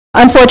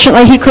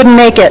Unfortunately, he couldn't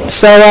make it,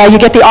 so you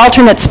get the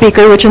alternate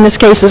speaker, which in this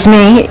case is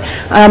me.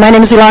 My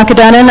name is Elonka.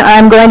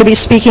 I'm going to be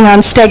speaking on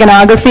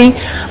steganography.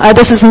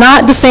 This is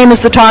not the same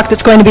as the talk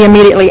that's going to be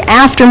immediately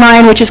after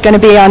mine, which is going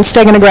to be on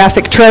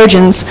steganographic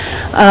Trojans.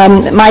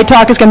 My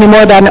talk is going to be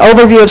more about an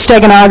overview of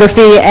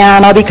steganography,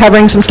 and I'll be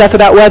covering some stuff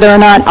about whether or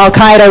not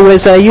Al-Qaeda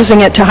was using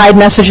it to hide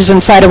messages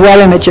inside of web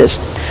images.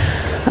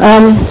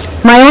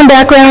 My own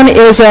background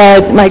is,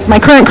 my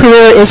current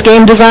career is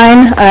game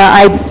design.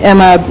 I am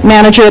a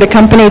manager at a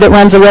company that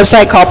runs a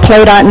website called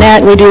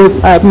Play.net. We do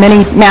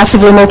many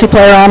massively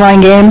multiplayer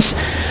online games.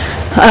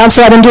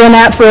 So I've been doing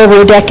that for over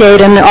a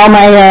decade, and all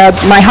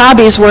my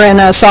hobbies were in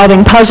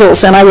solving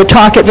puzzles, and I would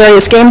talk at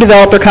various game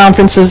developer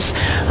conferences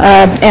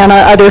and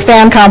other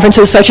fan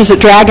conferences, such as at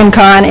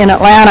DragonCon in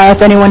Atlanta, if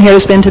anyone here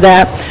has been to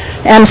that.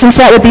 And since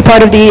that would be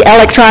part of the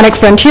Electronic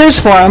Frontiers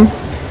Forum,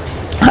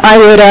 I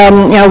would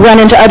run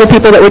into other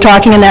people that were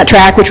talking in that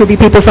track, which would be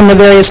people from the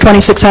various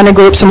 2600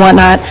 groups and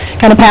whatnot,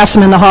 kind of pass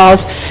them in the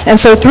halls. And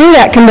so through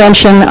that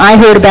convention,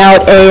 I heard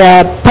about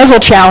a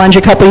puzzle challenge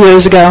a couple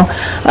years ago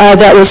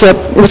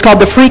it was called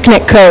the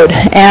Freaknik Code,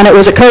 and it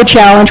was a code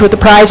challenge with the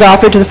prize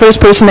offered to the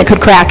first person that could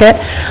crack it,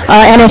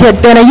 and it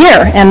had been a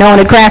year, and no one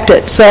had cracked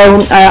it.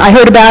 So I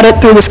heard about it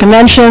through this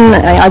convention.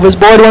 I was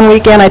bored one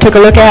weekend. I took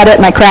a look at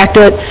it, and I cracked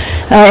it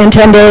in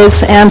 10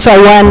 days, and so I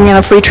won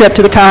free trip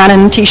to the con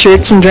and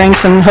T-shirts and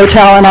drinks and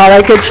hotel and all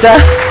that good stuff.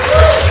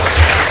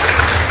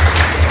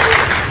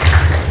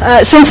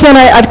 Since then,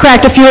 I've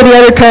cracked a few of the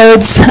other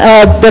codes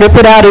that are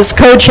put out as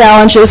code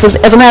challenges.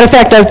 As a matter of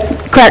fact, I've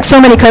cracked so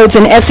many codes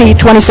in SE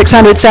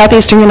 2600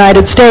 Southeastern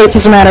United States,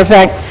 as a matter of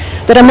fact,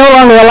 that I'm no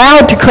longer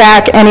allowed to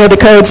crack any of the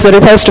codes that are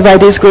posted by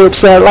these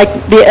groups. Like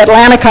the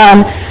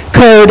Atlanticon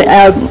code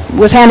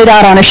was handed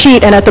out on a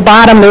sheet, and at the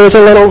bottom there was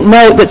a little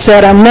note that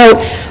said,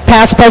 note,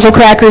 past puzzle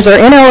crackers are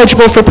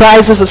ineligible for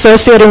prizes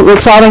associated with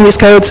solving these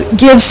codes.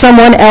 Give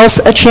someone else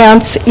a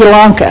chance,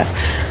 Elonka.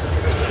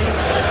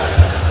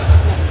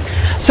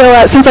 So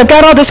since I've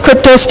got all this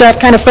crypto stuff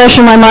kind of fresh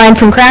in my mind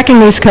from cracking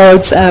these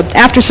codes,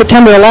 after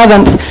September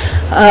 11th,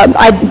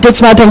 I did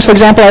some other things. For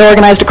example, I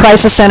organized a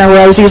crisis center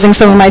where I was using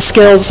some of my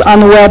skills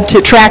on the web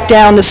to track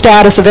down the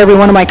status of every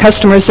one of my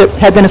customers that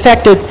had been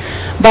affected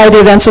by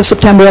the events of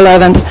September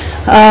 11th.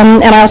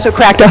 And I also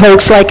cracked a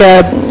hoax,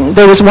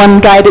 there was one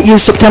guy that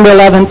used September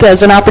 11th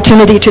as an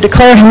opportunity to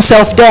declare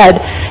himself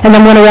dead and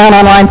then went around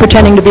online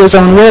pretending to be his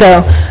own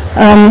widow.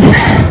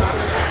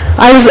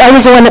 I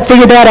was the one that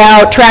figured that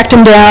out, tracked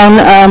him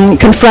down,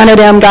 confronted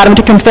him, got him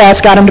to confess,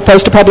 got him to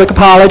post a public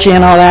apology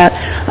and all that.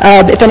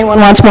 If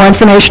anyone wants more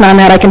information on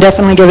that, I can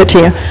definitely give it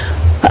to you.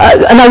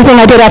 Another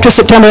thing I did after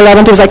September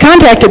 11th was I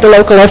contacted the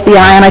local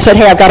FBI and I said,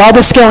 hey, I've got all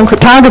this skill in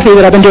cryptography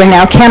that I've been doing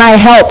now. Can I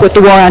help with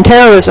the war on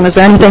terrorism? Is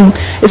there any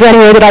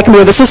way that I can be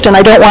of assistance?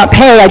 I don't want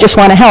pay, I just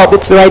want to help.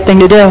 It's the right thing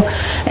to do.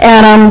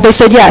 And they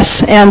said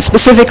yes. And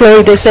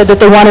specifically, they said that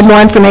they wanted more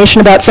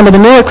information about some of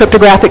the newer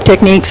cryptographic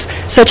techniques,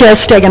 such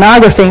as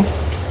steganography.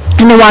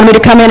 And they wanted me to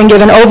come in and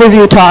give an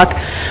overview talk.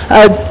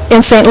 In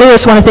St.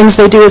 Louis, one of the things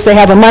they do is they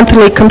have a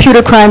monthly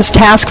computer crimes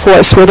task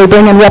force where they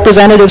bring in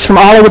representatives from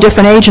all of the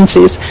different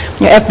agencies,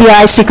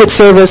 FBI, Secret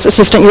Service,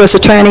 Assistant U.S.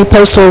 Attorney,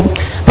 postal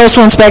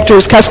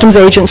inspectors, customs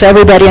agents,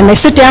 everybody. And they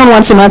sit down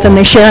once a month and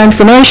they share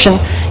information,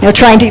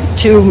 trying to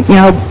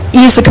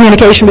ease the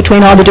communication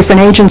between all the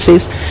different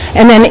agencies.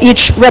 And then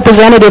each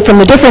representative from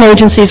the different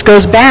agencies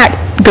goes back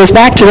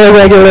to their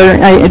regular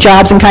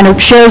jobs and kind of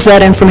shares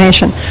that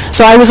information.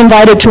 So I was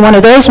invited to one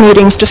of those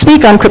meetings to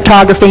speak on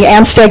cryptography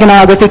and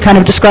steganography, kind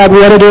of describe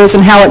what it is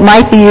and how it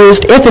might be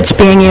used if it's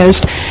being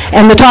used.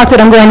 And the talk that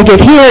I'm going to give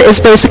here is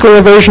basically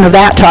a version of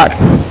that talk.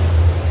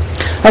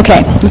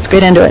 Okay, let's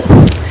get into it.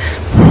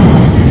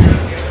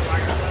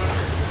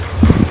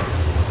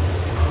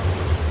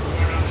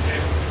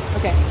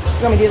 Okay,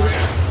 you want me to use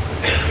this?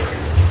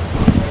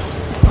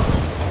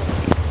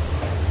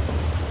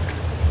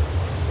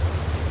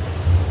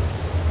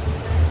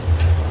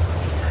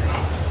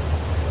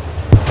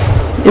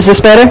 Is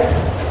this better?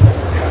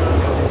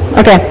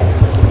 Okay.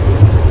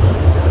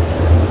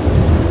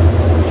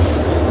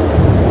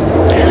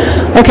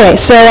 Okay,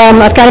 so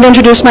I've kind of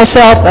introduced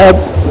myself.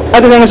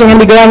 Other things I'm going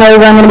to be going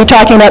over, I'm going to be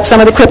talking about some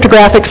of the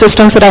cryptographic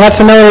systems that I have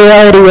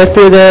familiarity with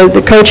through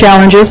the code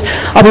challenges.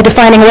 I'll be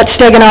defining what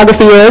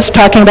steganography is,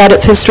 talking about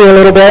its history a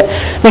little bit,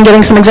 then giving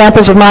some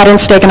examples of modern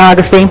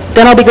steganography.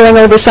 Then I'll be going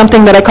over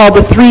something that I call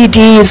the 3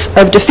 Ds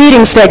of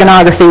defeating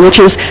steganography, which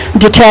is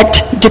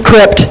detect,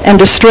 decrypt, and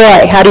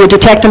destroy. How do you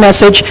detect a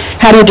message?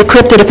 How do you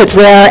decrypt it if it's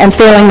there? And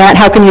failing that,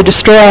 how can you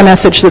destroy a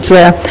message that's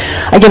there?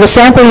 I give a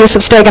sample use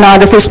of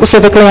steganography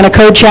specifically in a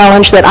code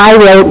challenge that I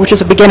wrote, which is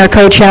a beginner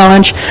code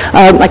challenge.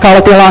 I call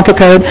it the Elonka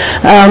code.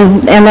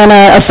 And then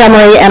a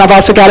summary, and I've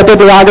also got a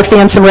bibliography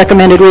and some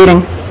recommended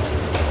reading.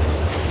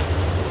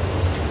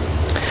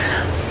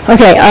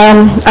 Okay,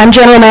 I'm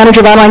general manager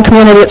of online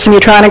community at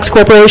Semiotronics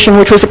Corporation,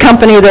 which was a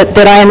company that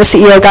I and the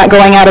CEO got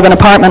going out of an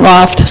apartment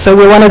loft. So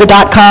we're one of the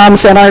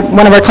 .coms, and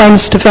one of our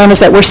claims to fame is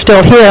that we're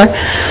still here.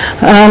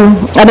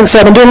 I've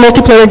been doing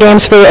multiplayer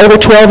games for over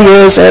 12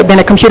 years. I've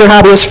been a computer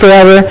hobbyist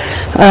forever.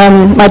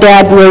 My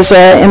dad was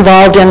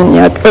involved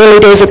in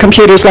early days of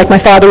computers, like my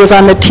father was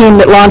on the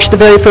team that launched the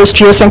very first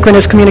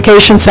geosynchronous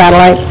communication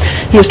satellite.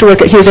 He used to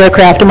work at Hughes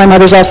Aircraft, and my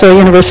mother's also a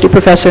university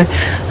professor.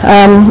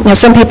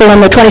 Some people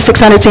in the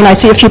 2600 scene, I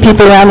see a few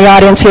people around the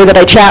audience here that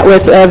I chat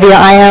with via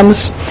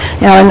IMs,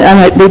 and I'm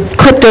the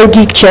crypto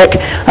geek chick.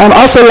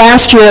 Also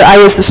last year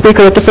I was the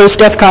speaker at the first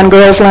DEF CON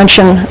Girls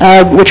Luncheon,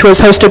 which was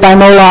hosted by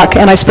Moloch,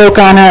 and I spoke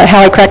on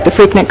how I cracked the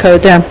Freaknik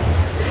code there.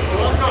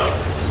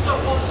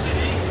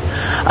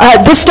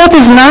 This stuff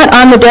is not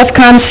on the DEF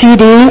CON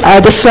CD.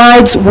 The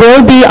slides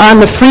will be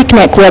on the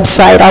Freaknik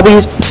website. I'll be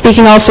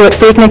speaking also at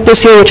Freaknik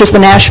this year, which is the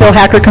Nashville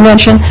Hacker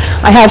Convention.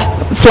 I have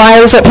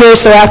flyers up here,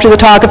 so after the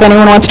talk, if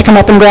anyone wants to come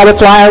up and grab a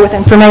flyer with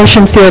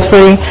information, feel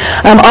free.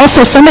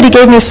 Also, somebody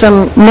gave me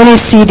some mini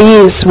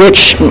CDs,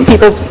 which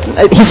people,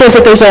 he says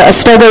that there's a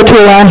Stego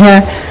tool on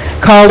here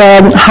called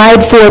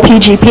Hide for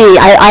PGP.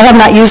 I have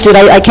not used it.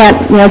 I can't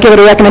give it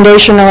a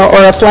recommendation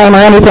or a flame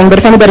or anything, but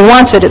if anybody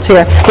wants it, it's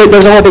here.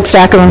 There's a whole big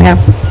stack of them here.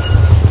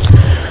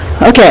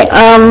 Okay,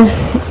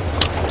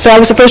 so I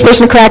was the first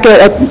person to crack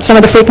some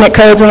of the Freaknik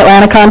codes and the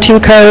Atlanticon 2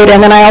 code,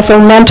 and then I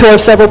also mentor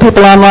several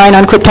people online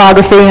on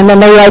cryptography, and then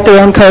they write their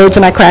own codes,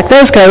 and I crack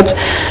those codes.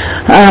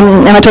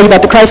 And I told you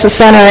about the Crisis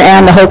Center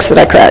and the hoax that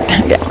I cracked.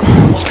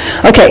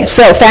 Okay,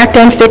 so fact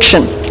and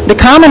fiction. The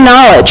common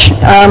knowledge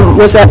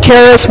was that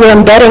terrorists were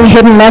embedding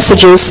hidden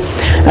messages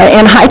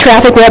in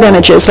high-traffic web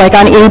images, like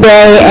on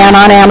eBay and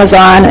on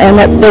Amazon, and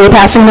that they were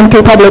passing them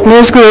through public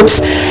news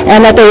groups,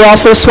 and that they were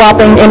also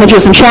swapping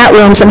images in chat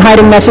rooms and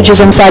hiding messages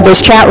inside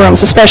those chat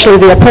rooms,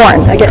 especially via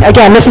porn.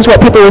 Again, this is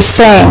what people were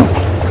saying.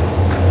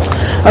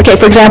 Okay,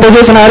 for example,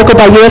 here's an article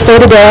by USA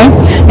Today.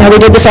 They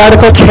did this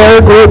article,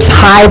 Terror Groups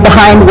Hide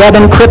Behind Web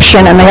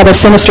Encryption, and they have a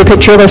sinister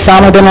picture of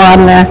Osama bin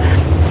Laden there.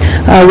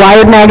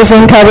 Wired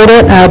magazine covered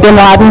it, Bin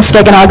Laden,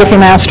 Stenography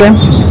master.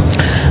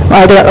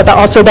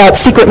 Also about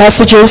secret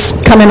messages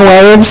come in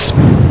waves.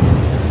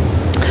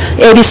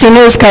 ABC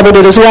News covered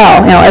it as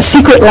well. A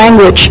secret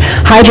language.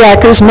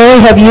 Hijackers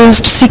may have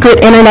used secret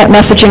internet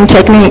messaging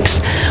techniques.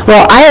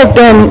 Well, I have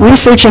been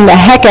researching the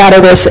heck out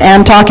of this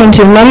and talking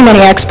to many, many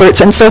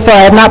experts, and so far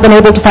I have not been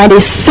able to find a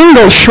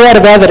single shred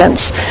of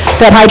evidence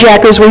that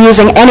hijackers were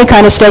using any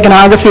kind of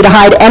steganography to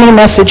hide any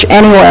message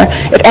anywhere.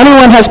 If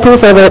anyone has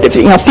proof of it,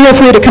 feel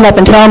free to come up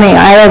and tell me.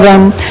 I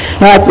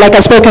have, like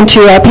I've spoken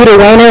to Peter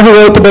Weiner, who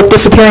wrote the book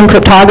Disappearing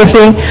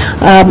Cryptography.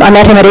 I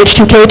met him at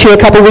H2K2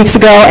 a couple weeks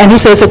ago, and he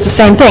says it's the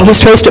same thing. He's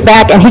traced it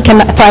back, and he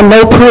can find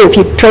no proof.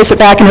 You trace it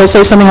back, and he'll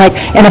say something like,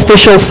 an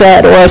official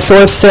said, or a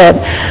source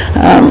said.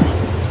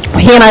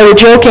 He and I were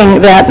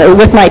joking that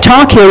with my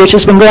talk here, which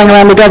has been going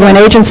around the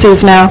government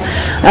agencies now,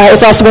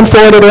 it's also been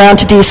forwarded around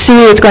to D.C.,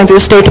 it's going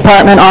through the State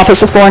Department, Office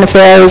of Foreign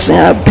Affairs,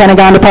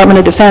 Pentagon, Department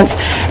of Defense.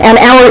 And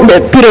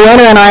Peter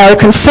Weiner and I are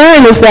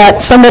concerned is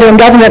that somebody in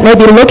government may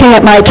be looking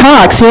at my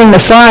talk, seeing the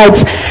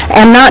slides,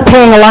 and not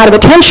paying a lot of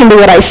attention to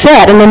what I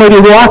said, and they may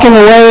be walking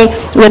away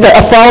with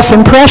a false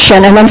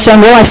impression, and then saying,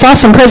 well, I saw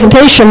some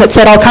presentation that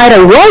said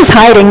Al-Qaeda was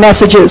hiding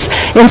messages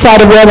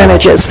inside of web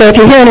images. So if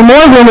you hear any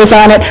more rumors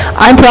on it,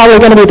 I'm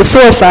probably going to be the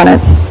source on it.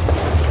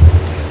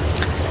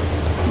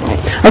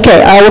 Okay,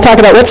 we'll talk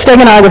about what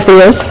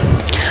steganography is.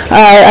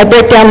 I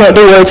break down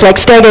the words, like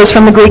stego is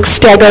from the Greek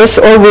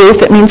stegos, or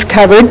roof. It means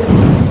covered.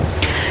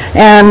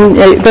 And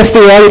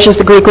graphia, which is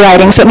the Greek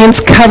writing, so it means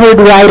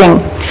covered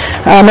writing.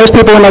 Most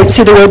people, when they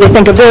see the word, they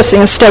think of this,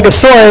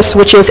 stegosaurus,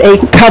 which is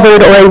a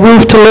covered or a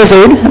roofed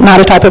lizard,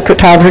 not a type of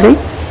cryptography.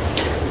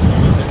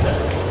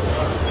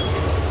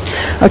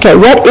 Okay,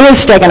 what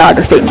is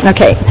steganography?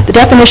 Okay, the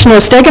definition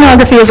is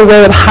steganography is a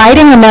way of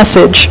hiding a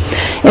message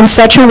in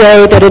such a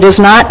way that it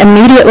is not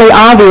immediately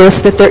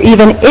obvious that there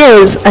even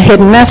is a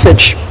hidden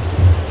message.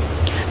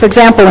 For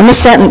example, in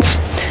this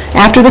sentence,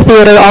 after the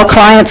theater, all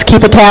clients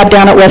keep a tab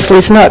down at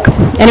Wesley's Nook.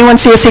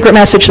 Anyone see a secret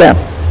message there?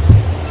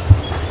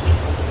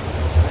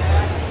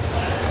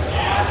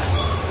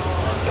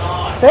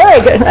 Very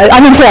good.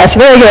 I'm impressed.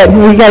 Very good.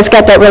 You guys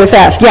got that really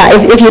fast. Yeah,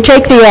 if you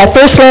take the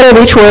first letter of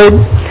each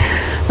word,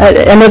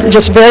 and it's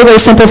just very,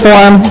 very simple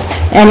form,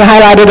 and you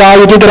highlight it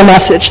all, you do get a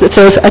message that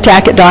says,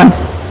 attack at dawn.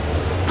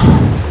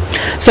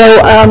 So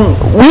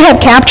we have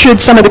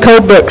captured some of the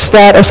code books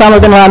that Osama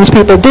bin Laden's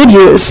people did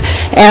use,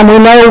 and we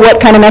know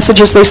what kind of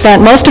messages they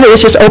sent. Most of it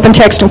was just open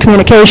text and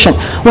communication.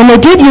 When they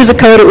did use a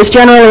code, it was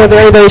generally a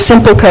very, very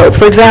simple code.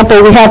 For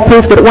example, we have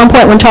proof that at one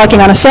point when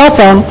talking on a cell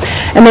phone,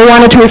 and they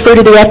wanted to refer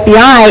to the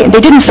FBI, they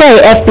didn't say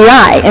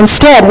FBI.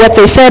 Instead, what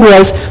they said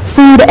was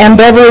food and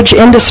beverage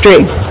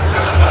industry.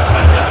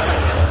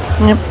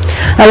 Yep.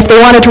 If they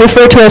wanted to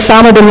refer to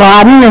Osama bin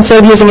Laden,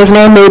 instead of using his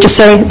name, they would just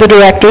say the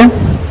director.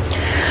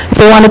 If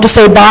they wanted to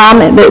say bomb,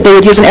 they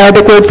would use an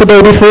Arabic word for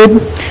baby food.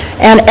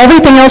 And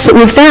everything else that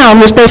we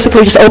found was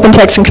basically just open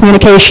text and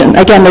communication.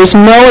 Again, there's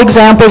no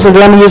examples of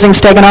them using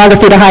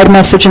steganography to hide a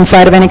message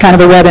inside of any kind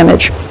of a web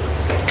image.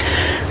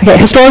 Okay,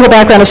 historical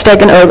background of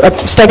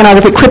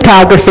steganography,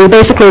 cryptography.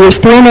 Basically, there's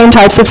three main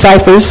types of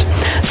ciphers: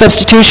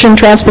 substitution,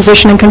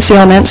 transposition, and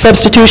concealment.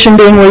 Substitution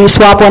being where you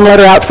swap one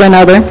letter out for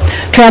another.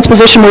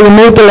 Transposition, where you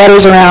move the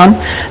letters around.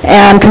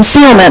 And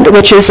concealment,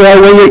 which is where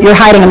you're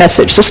hiding a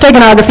message. So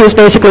steganography is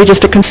basically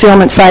just a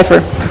concealment cipher.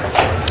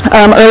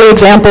 Early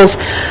examples.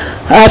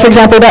 For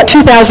example, about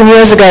 2,000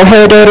 years ago,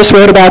 Herodotus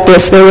wrote about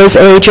this. There was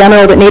a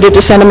general that needed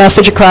to send a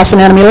message across an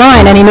enemy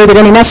line, and he knew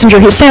that any messenger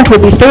he sent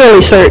would be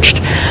thoroughly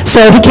searched.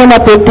 So he came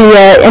up with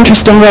the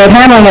interesting way of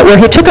handling it, where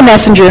he took a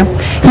messenger,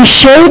 he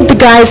shaved the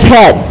guy's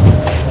head,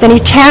 then he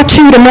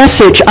tattooed a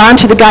message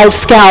onto the guy's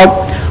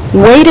scalp,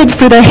 waited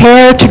for the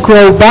hair to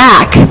grow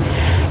back,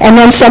 and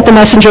then sent the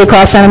messenger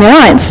across enemy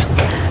lines.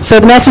 So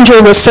the messenger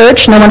was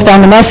searched, no one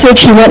found the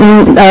message. He went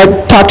and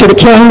talked to the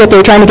king that they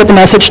were trying to get the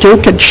message to,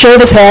 could shave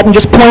his head and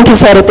just point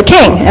his head at the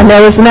king, and there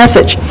was the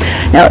message.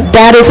 Now,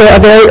 that is a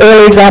very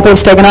early example of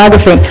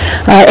steganography.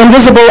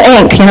 Invisible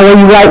ink, where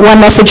you write one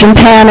message in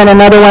pen and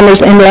another one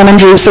there's in lemon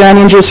juice or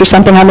onion juice or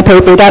something on the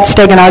paper. That's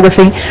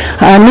steganography.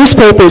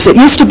 Newspapers, it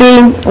used to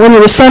be when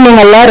you were sending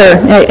a letter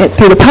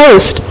through the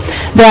post,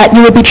 that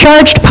you would be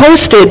charged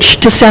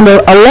postage to send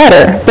a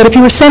letter, but if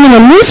you were sending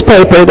a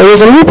newspaper, there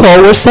was a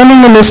loophole where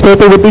sending the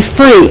newspaper would be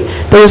free.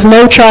 There was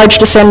no charge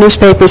to send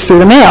newspapers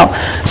through the mail.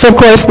 So of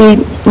course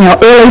the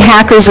early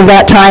hackers of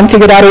that time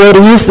figured out a way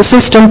to use the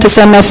system to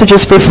send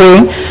messages for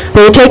free.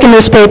 They would take a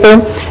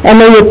newspaper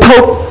and they would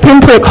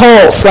pinprick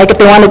holes, like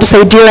if they wanted to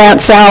say Dear Aunt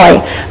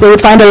Sally, they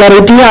would find a letter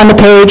D on the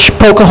page,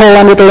 poke a hole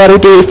under the letter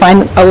D,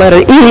 find a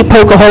letter E,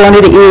 poke a hole under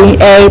the E,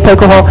 A,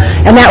 poke a hole,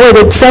 and that way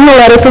they'd send the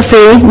letter for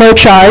free, no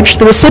charge.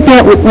 The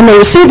recipient, when they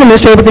received the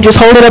newspaper, could just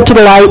hold it up to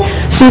the light,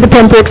 see the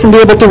pinpricks, and be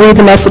able to read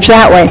the message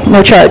that way,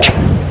 no charge.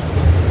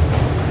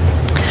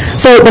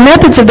 So the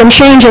methods have been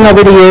changing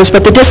over the years,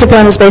 but the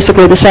discipline is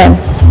basically the same.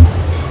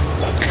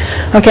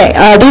 Okay,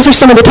 these are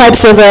some of the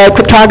types of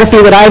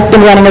cryptography that I've been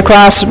running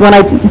across when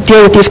I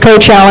deal with these code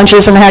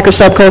challenges in the hacker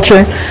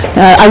subculture.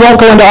 I won't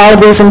go into all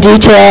of these in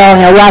detail,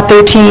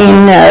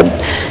 ROT13,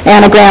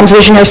 anagrams,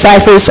 visionary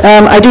ciphers.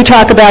 I do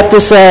talk about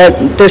this,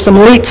 there's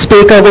some elite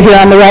speak over here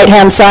on the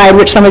right-hand side,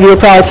 which some of you are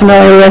probably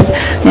familiar with.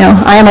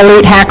 I am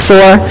elite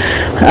hacksaw.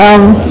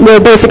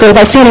 Basically, if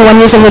I see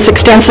anyone using this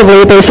extensively,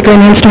 it basically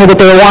means to me that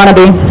they're a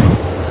wannabe.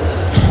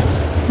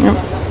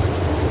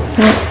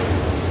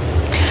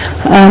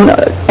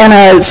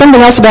 And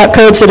something else about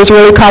codes that has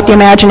really caught the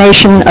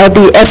imagination of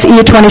the SE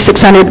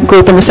 2600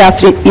 group in the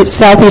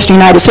southeastern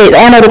United States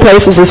and other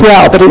places as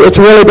well, but it's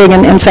really big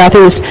in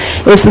Southeast,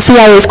 is the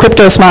CIA's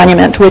Cryptos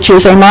Monument, which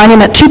is a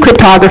monument to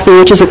cryptography,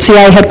 which is at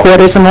CIA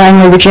headquarters in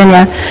Langley,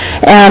 Virginia.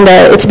 And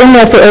it's been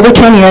there for over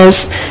 10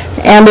 years.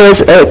 And there's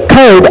a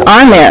code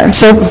on there.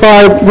 So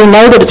far, we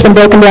know that it's been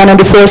broken down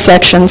into 4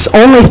 sections.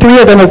 Only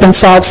 3 of them have been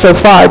solved so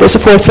far. There's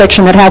a 4th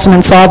section that hasn't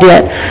been solved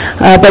yet.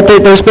 But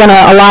there's been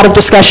a lot of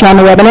discussion on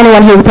the web, and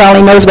anyone who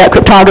probably knows about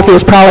cryptography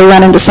has probably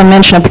run into some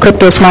mention of the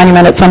Cryptos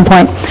Monument at some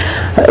point.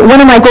 One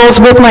of my goals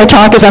with my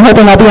talk is I'm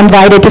hoping I'll be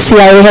invited to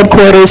CIA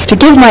headquarters to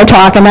give my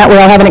talk, and that way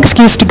I'll have an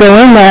excuse to go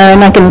in there,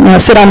 and I can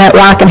sit on that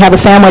rock and have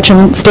a sandwich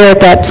and stare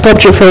at that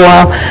sculpture for a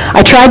while.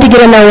 I tried to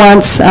get in there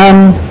once.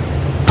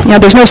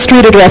 There's no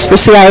street address for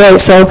CIA,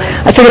 so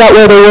I figured out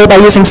where they were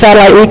by using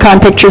satellite recon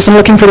pictures and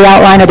looking for the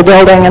outline of the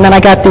building, and then I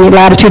got the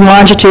latitude and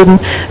longitude and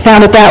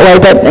found it that way.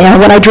 But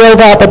when I drove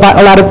up,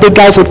 a lot of big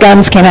guys with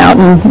guns came out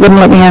and wouldn't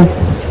let me in.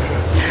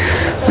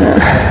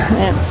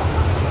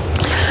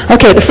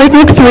 Okay, the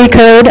Freaknik 3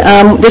 code,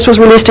 this was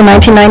released in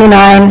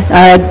 1999.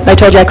 I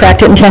told you I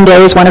cracked it in 10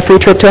 days, won a free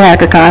trip to a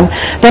HackerCon.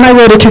 Then I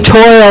wrote a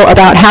tutorial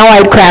about how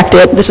I'd cracked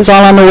it. This is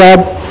all on the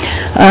web.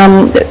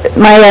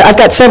 I've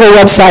got several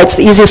websites.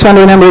 The easiest one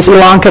to remember is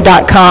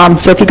Elonka.com.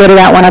 So if you go to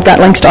that one, I've got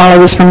links to all of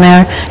this from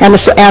there. And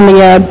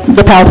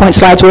the PowerPoint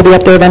slides will be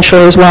up there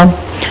eventually as well.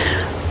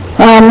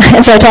 And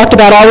so I talked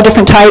about all the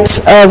different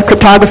types of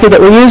cryptography that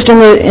were used in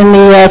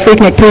the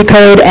Freaknik 3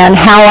 code and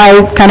how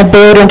I kind of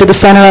burrowed into the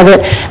center of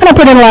it. And I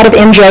put in a lot of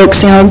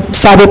in-jokes,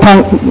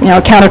 cyberpunk,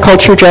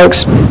 counterculture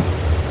jokes.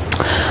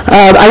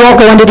 I won't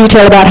go into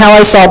detail about how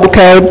I solved the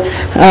code,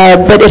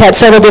 but it had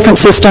several different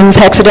systems: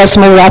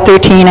 hexadecimal,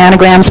 ROT13,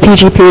 anagrams,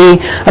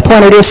 PGP, a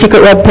pointer to a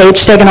secret web page,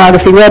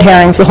 steganography, red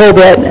herrings, the whole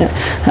bit.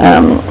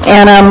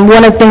 And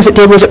one of the things it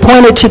did was it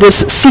pointed to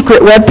this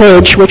secret web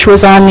page, which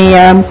was on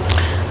the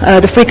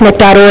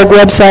freaknik.org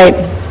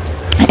website.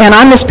 And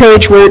on this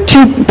page were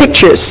 2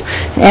 pictures.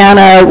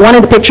 And one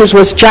of the pictures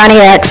was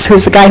Johnny X,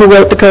 who's the guy who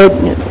wrote the code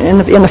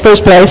in the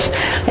first place.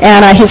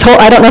 And I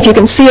don't know if you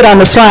can see it on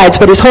the slides,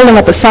 but he's holding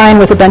up a sign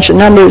with a bunch of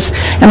numbers.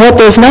 And what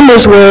those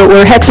numbers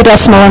were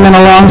hexadecimal and then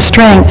a long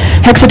string.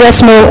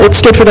 Hexadecimal, it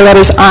stood for the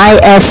letters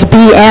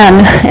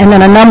ISBN, and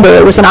then a number.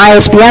 It was an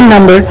ISBN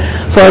number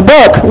for a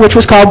book, which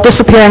was called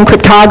Disappearing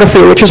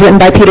Cryptography, which was written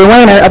by Peter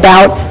Wehner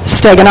about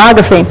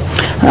steganography.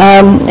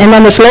 And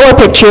then this lower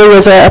picture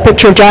was a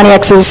picture of Johnny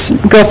X's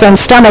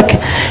girlfriend's stomach,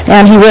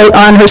 and he wrote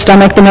on her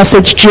stomach the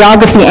message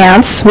geography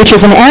ants, which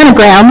is an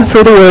anagram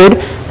for the word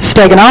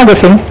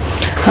steganography.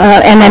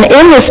 And then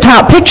in this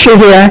top picture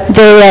here,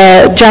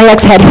 Johnny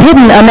X had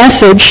hidden a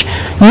message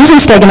using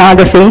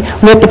steganography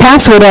with the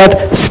password of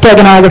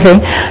steganography.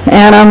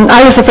 And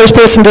I was the first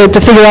person to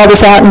figure all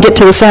this out and get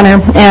to the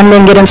center and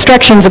then get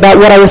instructions about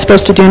what I was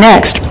supposed to do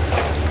next.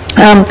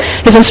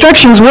 His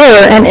instructions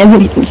were, and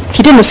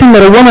he didn't assume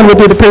that a woman would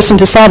be the person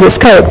to solve this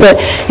code, but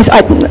he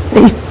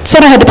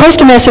said I had to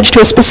post a message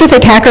to a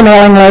specific hacker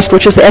mailing list,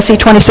 which is the SE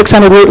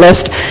 2600 root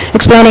list,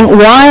 explaining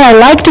why I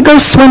like to go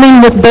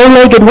swimming with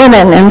bow-legged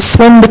women and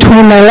swim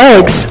between their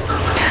legs.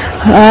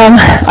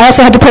 I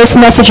also had to post the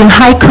message in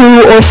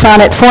haiku or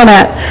sonnet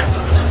format.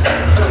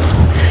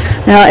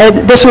 Now,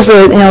 this was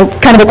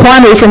kind of a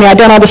quandary for me. I'd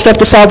done all the stuff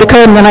to solve the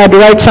code, and then I had to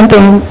write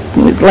something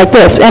like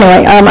this.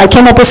 Anyway, I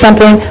came up with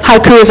something.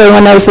 Haiku, as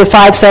everyone knows, the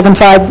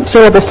 575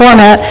 syllable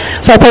format.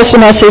 So I posted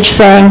a message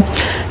saying,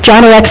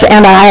 Johnny X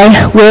and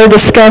I will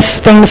discuss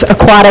things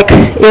aquatic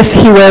if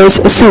he wears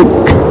a suit.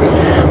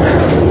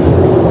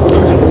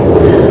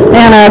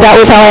 And that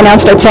was how I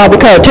announced I'd solved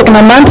the code. It took him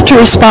a month to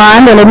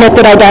respond and admit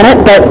that I'd done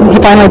it, but he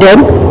finally did.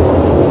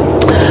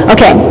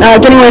 Okay,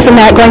 getting away from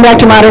that, going back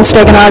to modern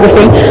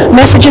steganography.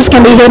 Messages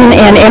can be hidden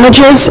in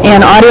images,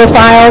 in audio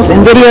files,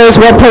 in videos,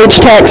 web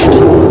page text.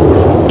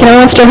 Can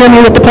anyone still hear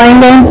me with the playing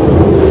game?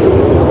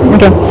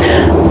 Okay.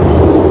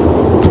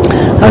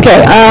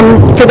 Okay,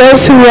 for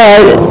those who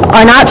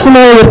are not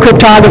familiar with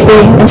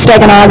cryptography and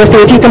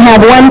steganography, if you can have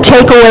one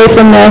takeaway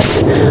from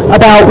this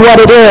about what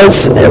it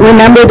is,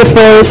 remember the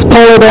phrase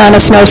polar bear in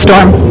a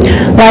snowstorm.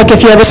 Like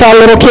if you ever saw a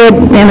little kid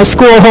in a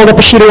school hold up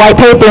a sheet of white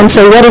paper and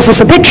say, what is this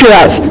a picture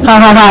of? Ha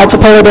ha ha, it's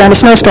a polar bear in a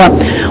snowstorm.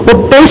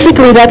 Well,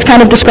 basically that's kind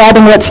of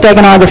describing what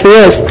steganography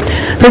is.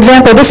 For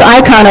example, this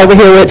icon over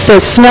here where it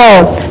says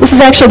snow, this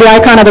is actually the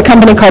icon of a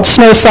company called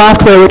Snow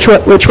Software,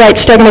 which writes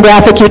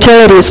steganographic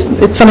utilities.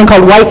 It's something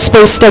called white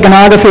space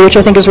steganography, which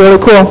I think is really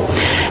cool.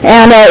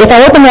 And if I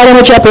open that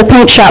image up with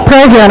Paint Shop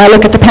Pro here and I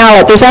look at the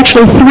palette, there's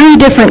actually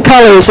 3 different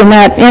colors in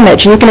that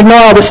image. You can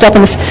ignore all this stuff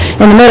in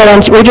the middle,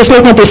 and we're just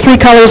looking at these 3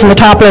 colors in the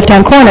top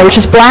left-hand corner,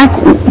 which is black,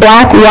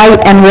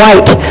 white, and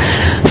white.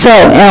 So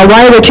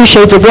why are there 2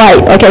 shades of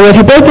white? Okay, well, if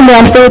you break them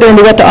down further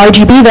into what the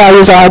RGB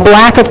values are,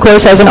 black, of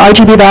course, has an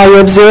RGB value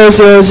of 000.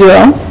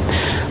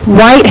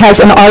 White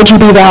has an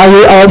RGB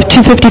value of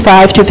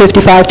 255,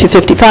 255,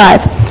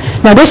 255.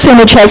 Now this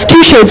image has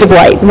 2 shades of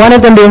white, one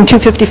of them being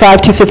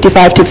 255,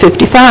 255,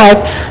 255,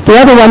 the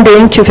other one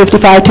being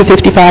 255,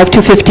 255,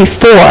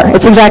 254.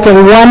 It's exactly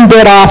 1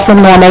 bit off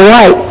from normal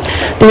white.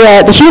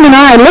 The human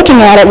eye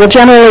looking at it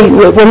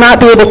will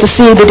not be able to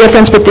see the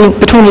difference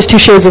between these 2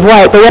 shades of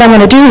white, but what I'm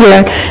going to do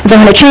here is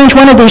I'm going to change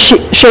one of these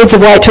shades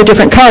of white to a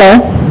different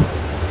color,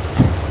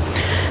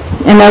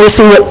 and now we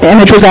see what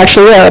image was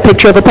actually there, a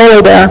picture of a polar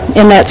bear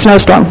in that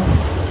snowstorm.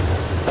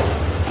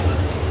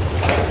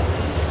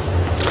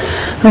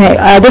 Okay,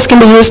 this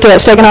can be used,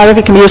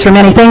 steganography can be used for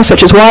many things,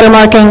 such as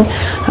watermarking.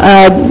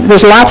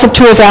 There's lots of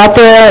tools out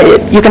there.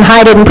 You can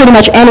hide it in pretty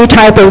much any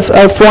type of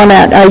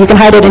format. You can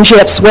hide it in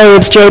GIFs,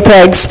 WAVs,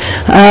 JPEGs,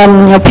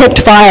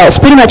 picked files.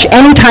 Pretty much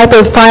any type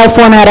of file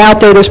format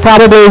out there, there's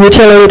probably a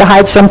utility to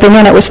hide something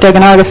in it with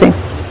steganography.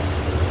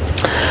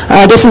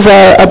 This is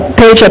a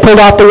page I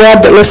pulled off the web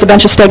that lists a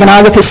bunch of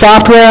steganography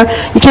software.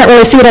 You can't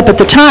really see it up at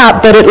the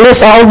top, but it lists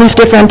all of these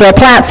different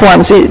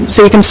platforms,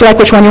 so you can select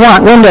which one you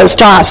want: Windows,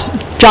 DOS,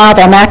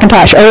 Java,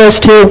 Macintosh,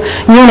 OS2,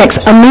 Unix,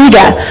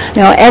 Amiga.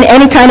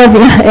 Any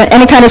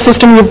kind of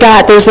system you've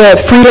got, there's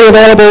freely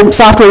available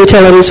software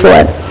utilities for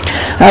it.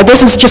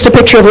 This is just a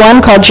picture of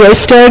one called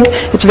JSTEG.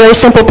 It's a very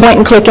simple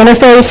point-and-click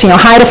interface.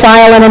 Hide a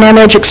file in an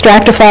image,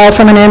 extract a file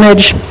from an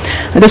image.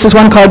 This is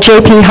one called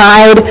JP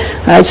Hide.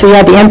 So you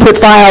have the input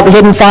file, the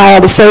hidden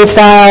file, the save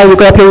file. You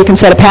go up here, you can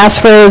set a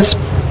passphrase.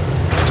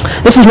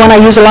 This is one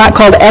I use a lot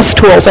called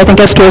S-Tools. I think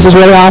S-Tools is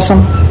really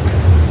awesome.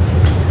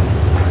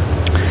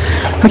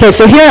 Okay,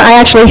 so here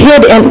I actually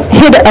hid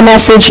a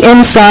message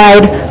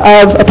inside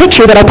of a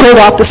picture that I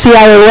pulled off the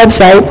CIA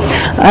website.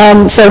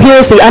 So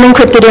here's the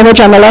unencrypted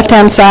image on the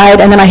left-hand side,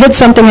 and then I hid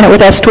something in it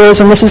with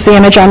S-Tools, and this is the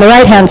image on the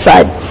right-hand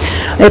side.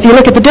 If you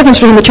look at the difference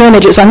between the 2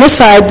 images, on this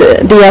side,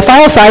 the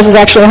file size is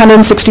actually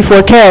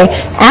 164K.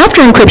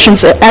 After encryption,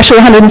 it's actually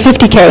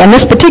 150K. In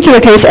this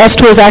particular case,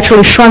 S-Tools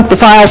actually shrunk the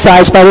file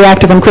size by the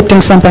act of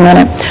encrypting something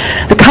in it.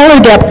 The color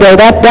depth, though,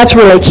 that's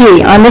really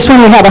key. On this one,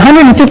 we have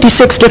 156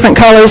 different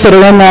colors that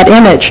are in that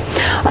image.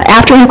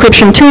 After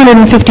encryption,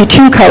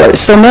 252 colors.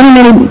 So many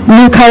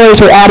new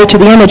colors were added to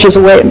the image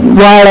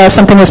while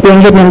something was being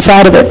hidden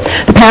inside of it.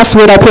 The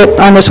password I put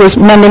on this was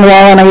mending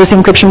wall, and I used the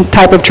encryption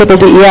type of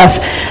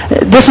DES.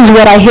 This is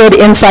what I hid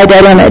inside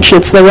that image.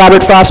 It's the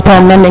Robert Frost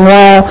poem, Mending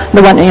Wall,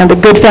 the one, the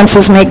good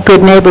fences make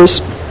good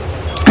neighbors.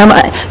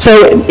 So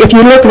if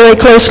you look very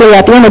closely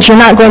at the image, you're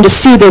not going to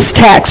see this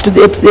text.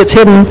 It's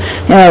hidden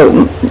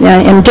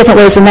in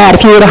different ways than that.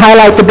 If you were to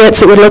highlight the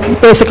bits, it would look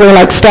basically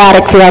like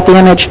static throughout the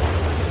image.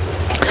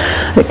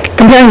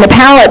 Comparing the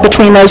palette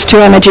between those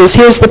two images,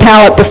 here's the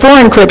palette before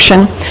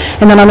encryption,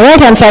 and then on the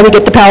right-hand side we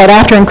get the palette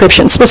after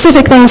encryption.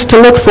 Specific things to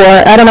look for,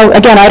 I don't know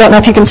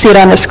if you can see it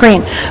on the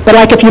screen, but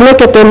like if you look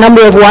at the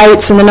number of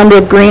whites and the number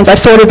of greens, I've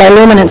sorted by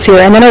luminance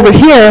here, and then over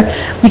here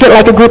you get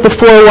like a group of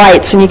 4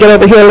 whites, and you get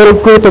over here a little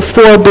group of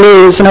 4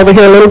 blues, and over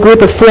here a little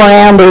group of 4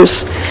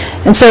 ambers.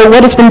 And so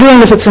what it's been doing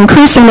is it's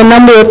increasing the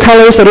number of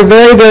colors that are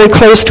very, very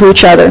close to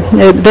each other,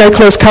 very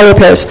close color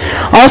pairs.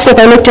 Also, if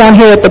I look down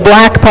here at the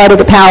black part of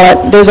the palette,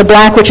 there's a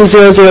black which is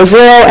 000,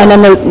 and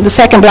then the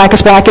second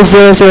blackest black is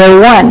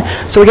 001.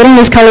 So we're getting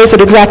these colors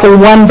that are exactly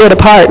 1 bit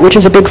apart, which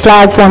is a big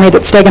flag for me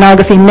that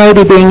steganography may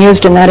be being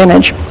used in that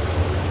image.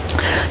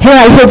 Here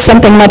I hid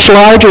something much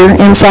larger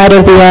inside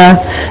of the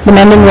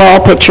mending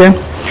wall picture.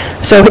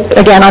 So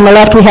again, on the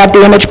left we have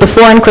the image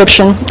before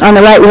encryption. On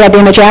the right we have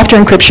the image after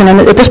encryption. And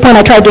at this point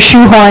I tried to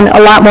shoehorn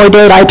a lot more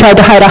data. I tried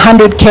to hide a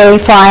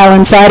 100K file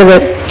inside of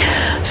it.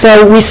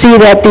 So we see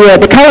that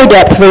the color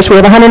depth first,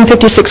 we have 156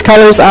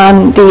 colors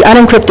on the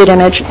unencrypted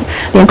image.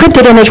 The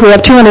encrypted image we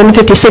have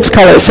 256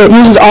 colors. So it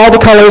uses all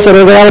the colors that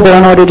are available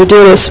in order to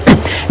do this.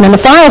 And then the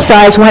file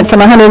size went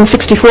from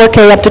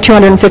 164K up to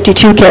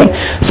 252K.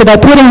 So by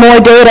putting more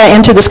data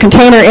into this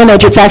container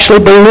image, it's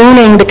actually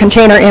ballooning the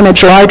container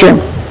image larger.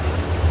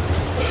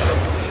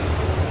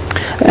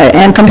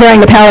 And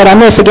comparing the palette on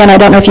this, again, I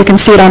don't know if you can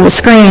see it on the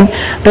screen,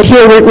 but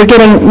here we're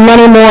getting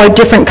many more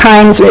different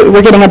kinds.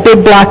 We're getting a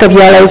big block of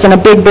yellows and a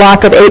big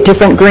block of 8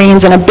 different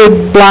greens and a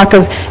big block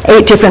of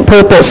 8 different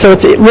purples. So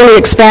it's really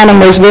expanding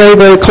those very,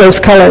 very close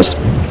colors.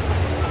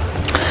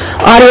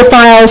 Audio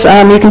files,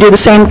 you can do the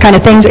same kind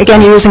of things.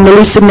 Again, you're using the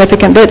least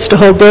significant bits to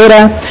hold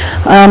data.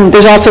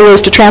 There's also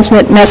ways to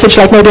transmit message,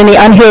 like maybe in the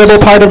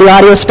unhearable part of the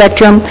audio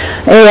spectrum.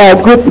 A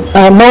group,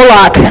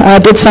 Moloch,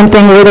 did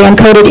something where they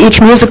encoded each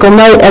musical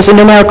note as a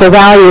numerical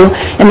value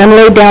and then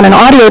laid down an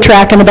audio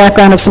track in the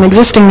background of some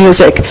existing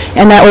music.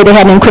 And that way they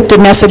had an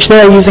encrypted message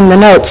there using the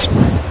notes.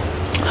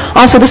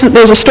 Also,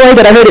 there's a story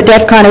that I heard at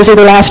DEF CON, it was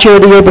either last year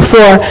or the year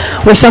before,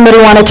 where somebody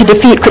wanted to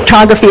defeat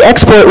cryptography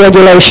export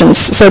regulations.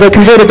 So they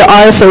converted the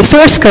RSA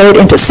source code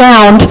into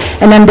sound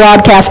and then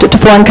broadcast it to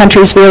foreign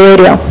countries via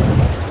radio.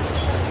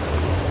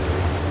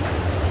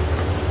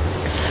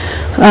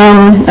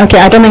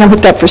 Okay, I don't think I'm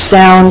hooked up for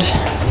sound.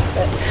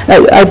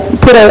 I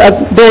put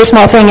a very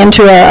small thing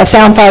into a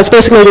sound file. It's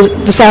basically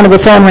the sound of a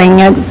phone ringing.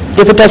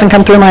 If it doesn't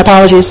come through, my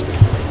apologies.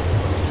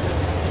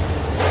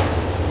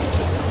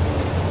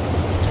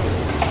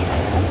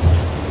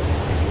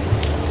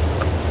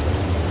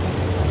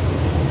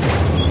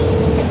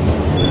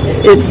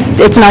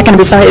 It's not going to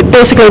be something.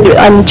 Basically,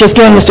 I'm just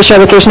doing this to show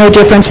that there's no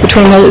difference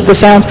between the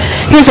sounds.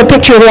 Here's a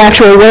picture of the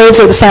actual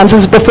waves of the sounds.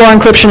 This is before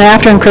encryption and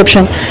after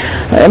encryption.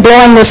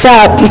 Blowing this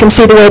up, you can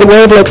see the way the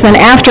wave looks. Then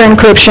after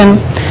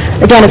encryption,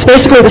 again, it's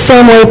basically the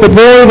same wave, but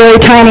very, very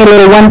tiny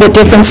little 1-bit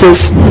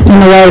differences in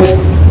the wave.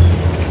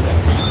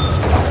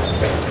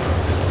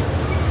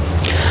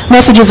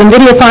 Messages and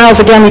video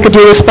files, again, you could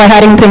do this by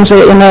hiding things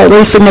in the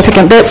least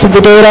significant bits of the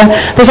data.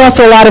 There's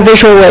also a lot of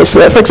visual ways.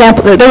 For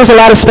example, there was a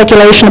lot of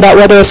speculation about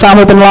whether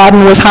Osama bin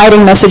Laden was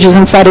hiding messages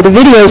inside of the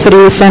videos that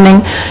he was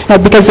sending,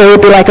 because there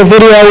would be like a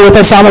video with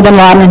Osama bin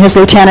Laden and his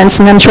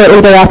lieutenants, and then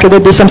shortly thereafter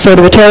there'd be some sort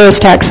of a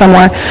terrorist attack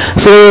somewhere.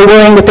 So they were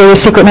worrying that there were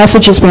secret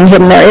messages being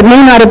hidden there. It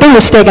may not have been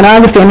with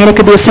steganography. I mean, it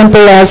could be as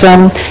simple as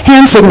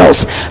hand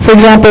signals. For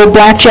example,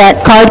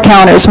 blackjack card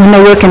counters, when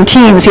they work in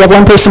teams, you have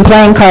one person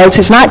playing cards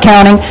who's not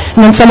counting,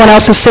 and then someone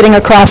else who's sitting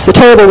across the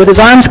table with his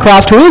arms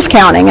crossed who is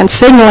counting and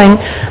signaling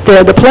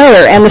the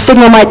player. And the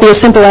signal might be as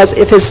simple as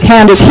if his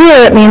hand is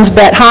here, it means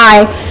bet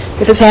high.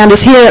 If his hand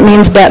is here, it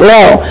means bet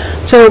low.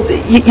 So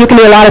you can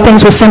do a lot of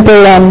things with simple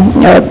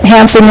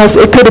hand signals.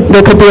 There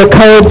could be a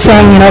code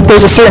saying, if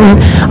there's a certain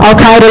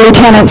Al-Qaeda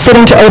lieutenant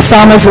sitting to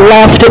Osama's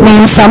left, it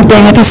means something.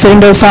 If he's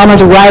sitting to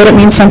Osama's right, it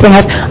means something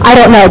else. I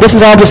don't know. This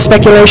is all just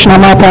speculation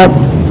on my part,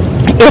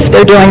 if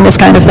they're doing this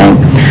kind of thing.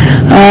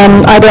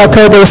 Eyebrow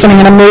code, they were sending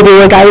in a movie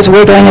where a guy was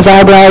wiggling his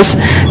eyebrows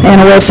in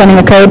a way of sending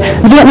a code.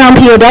 The Vietnam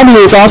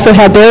POWs also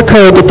had their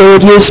code that they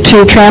would use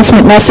to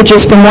transmit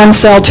messages from one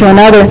cell to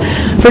another.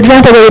 For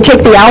example, they would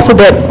take the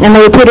alphabet and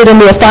they would put it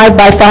into a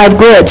 5x5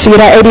 grid. So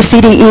you'd have A, B, C,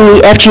 D, E,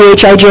 F, G,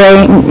 H, I, J,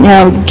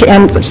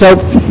 and so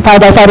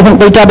 5x5, I think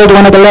they doubled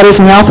one of the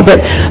letters in the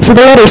alphabet. So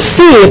the letter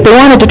C, if they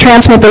wanted to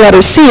transmit the letter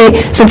C,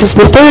 since it's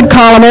the third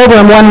column over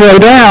and one row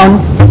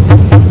down,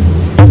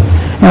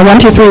 1,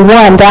 2, 3,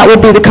 1, that would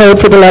be the code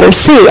for the letter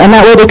C, and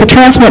that way they could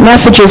transmit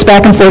messages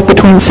back and forth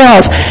between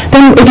cells.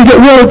 Then if you get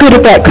really good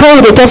at that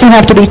code, it doesn't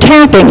have to be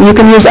tapping. You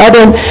can use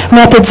other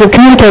methods of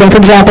communicating.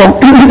 For example,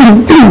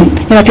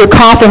 if you're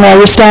coughing while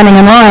you're standing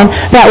in line,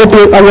 that would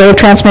be a way of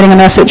transmitting a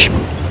message.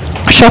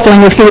 Shuffling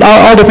your feet,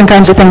 all different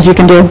kinds of things you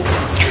can do.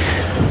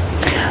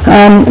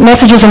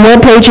 Messages in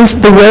web pages,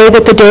 the way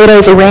that the data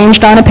is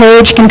arranged on a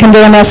page can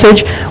convey a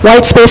message.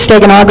 White space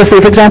steganography,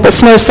 for example,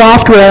 Snow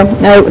Software,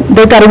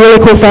 they've got a really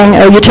cool thing,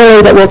 a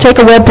utility that will take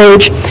a web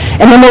page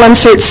and then will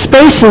insert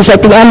spaces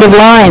at the end of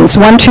lines,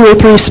 1, 2, or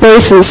 3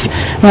 spaces,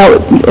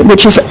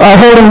 which are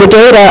holding the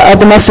data of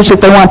the message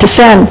that they want to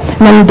send.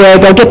 And then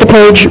they'll get the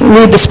page,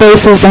 read the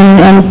spaces,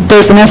 and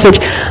there's the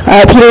message.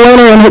 Peter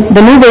Lerner, in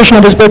the new version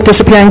of his book,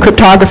 Disappearing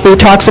Cryptography,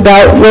 talks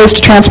about ways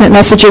to transmit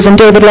messages in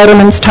David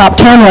Letterman's top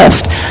 10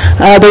 list.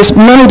 There's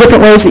many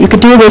different ways that you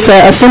could do this.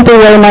 A simple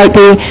way might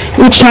be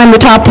each time the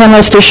top 10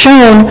 list is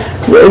shown,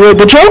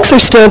 the jokes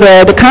are still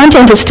there, the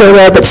content is still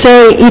there, but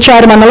say each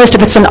item on the list,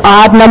 if it's an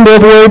odd number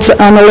of words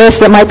on the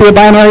list, that might be a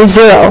binary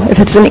 0. If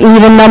it's an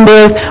even number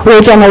of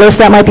words on the list,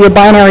 that might be a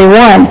binary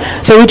 1.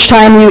 So each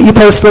time you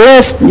post the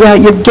list,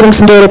 you're getting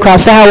some data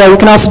across that way. You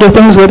can also do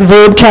things with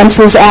verb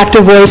tenses,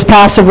 active voice,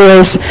 passive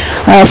voice,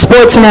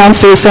 sports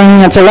announcers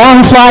saying it's a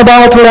long fly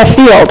ball to left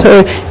field.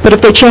 But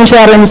if they change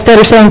that and instead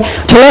of saying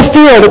to left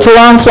field, it's a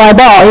long fly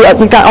ball,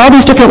 you've got all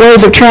these different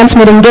ways of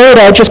transmitting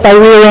data just by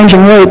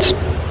rearranging words.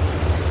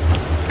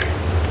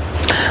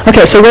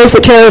 Okay, so ways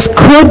that terrorists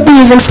could be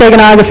using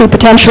steganography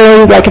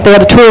potentially, like if they had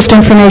a tourist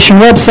information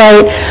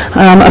website,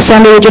 a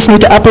sender would just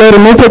need to upload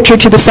a new picture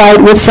to the site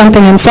with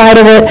something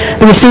inside of it.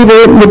 The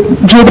receiver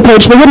would view the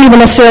page. They wouldn't even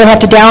necessarily have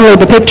to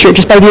download the picture.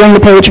 Just by viewing the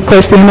page, of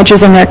course, the image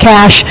is in their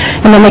cache,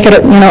 and then they could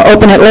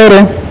open it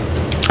later.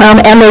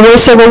 And there were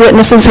several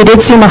witnesses who did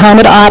see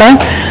Muhammad Atta,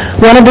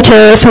 one of the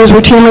terrorists who was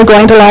routinely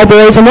going to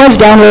libraries and was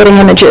downloading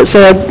images,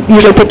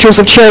 usually pictures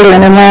of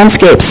children and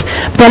landscapes.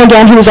 But then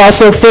again, he was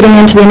also fitting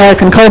into the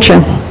American culture.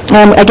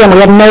 Again,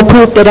 we have no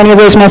proof that any of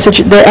those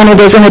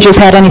images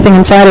had anything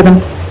inside of them.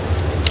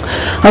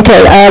 Okay,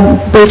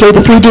 briefly,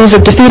 the 3 Ds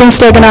of defeating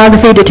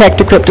steganography: detect,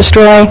 decrypt,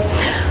 destroy.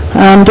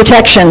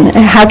 Detection.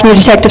 How can you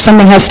detect if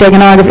something is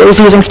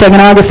using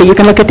steganography? You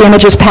can look at the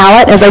image's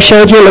palette, as I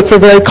showed you, look for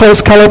very close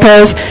color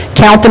pairs,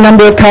 count the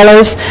number of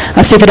colors,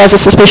 see if it has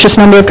a suspicious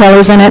number of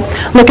colors in it.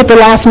 Look at the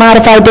last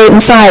modified date and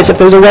size.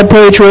 If there's a web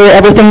page where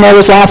everything there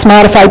was last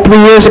modified 3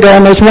 years ago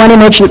and there's one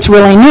image that's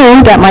really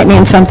new, that might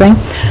mean something.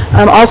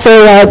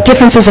 Also,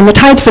 differences in the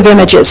types of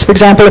images. For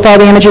example, if all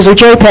the images are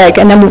JPEG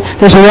and then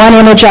there's one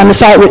image on the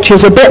site which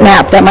is a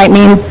bitmap, that might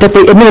mean that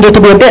it needed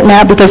to be a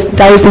bitmap because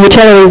that was the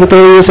utility that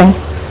they were using.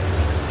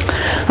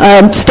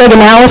 Steg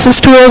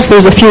analysis tools,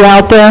 there's a few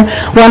out there.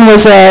 One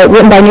was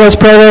written by Niels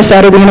Provost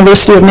out of the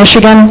University of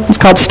Michigan. It's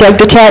called Steg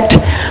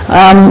Detect,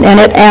 and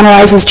it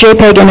analyzes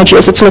JPEG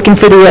images. It's looking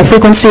for the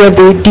frequency of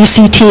the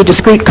DCT,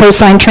 discrete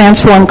cosine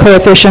transform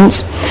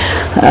coefficients.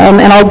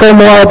 And I'll go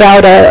more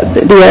about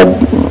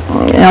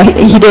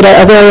he did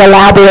a very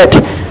elaborate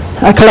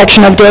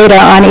collection of data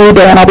on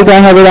eBay, and I'll be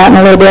going over that in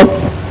a little bit.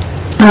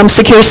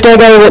 Secure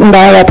Stego, written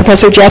by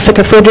Professor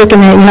Jessica Friedrich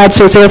in the United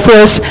States Air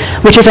Force,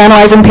 which is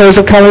analyzing pairs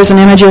of colors and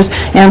images,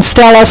 and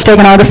Stella,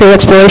 Steganography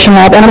Exploration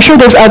Lab. And I'm sure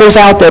there's others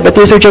out there, but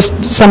these are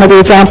just some of the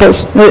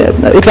examples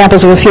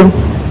of a few.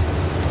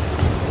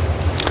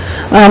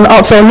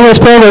 Also, Niels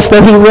Provost,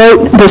 though, he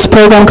wrote this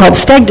program called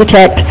Steg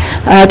Detect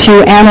to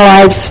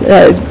analyze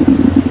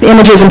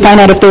images and find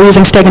out if they're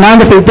using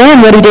steganography.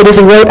 Then what he did is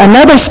he wrote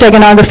another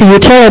steganography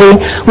utility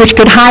which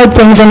could hide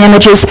things in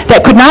images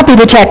that could not be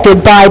detected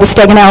by the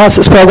steg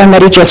analysis program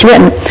that he'd just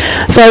written.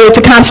 So it's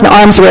a constant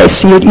arms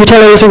race.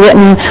 Utilities are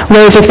written,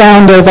 ways are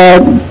found of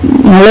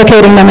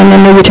locating them, and then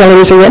the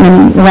utilities are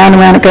written,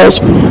 and round it goes.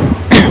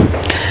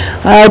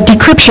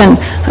 Decryption.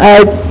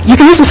 You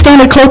can use the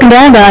standard cloak and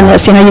dagger on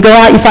this. You go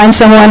out, you find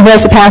someone who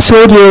has the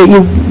password,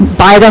 you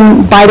buy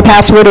the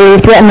password or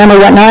threaten them or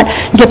whatnot.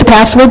 You get the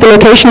password, the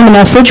location of the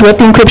message, what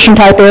the encryption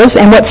type is,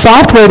 and what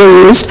software they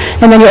used,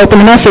 and then you open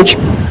the message.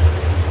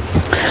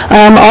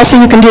 Also,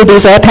 you can do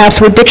these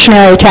password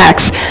dictionary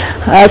attacks.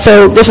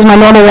 So this is my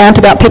normal rant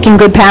about picking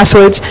good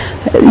passwords.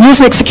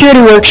 Usenik Security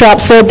Workshop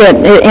said that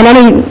in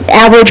any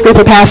average group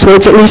of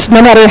passwords, at least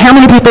no matter how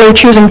many people are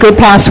choosing good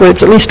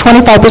passwords, at least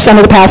 25%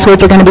 of the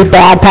passwords are going to be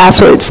bad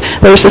passwords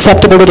that are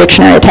susceptible to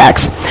dictionary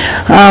attacks.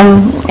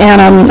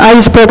 I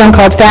use a program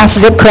called Fast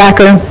Zip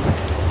Cracker.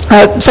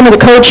 Some of the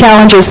code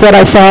challenges that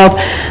I solve,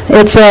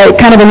 it's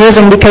kind of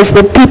amusing because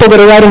the people that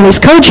are writing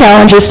these code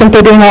challenges think they're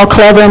being all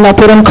clever, and they'll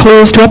put in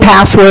clues to a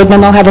password, and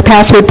then they'll have a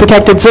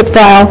password-protected zip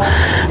file.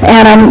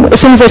 And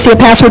as soon as I see a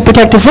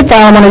password-protected zip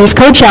file in one of these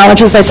code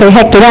challenges, I say,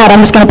 heck to that,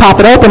 I'm just going to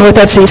pop it open with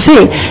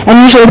FCC.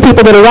 And usually the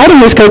people that are writing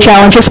these code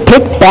challenges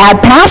pick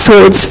bad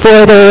passwords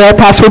for their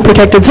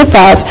password-protected zip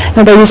files,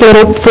 and they use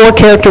little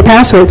 4-character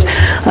passwords.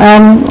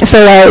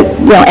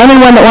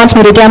 Anyone that wants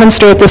me to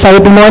demonstrate this, I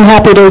would be more than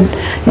happy to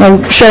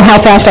show how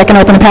fast I can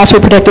open a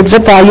password-protected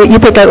zip file. You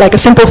pick like a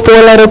simple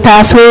 4-letter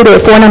password or a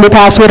 4-number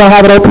password, I'll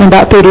have it open in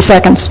about 30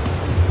 seconds.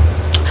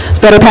 So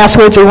better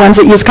passwords are ones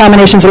that use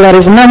combinations of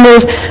letters and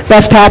numbers.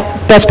 Best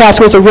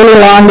passwords are really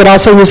long, but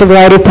also use a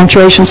variety of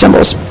punctuation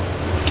symbols.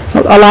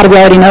 A lot of you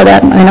already know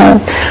that, I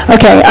know.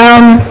 Okay.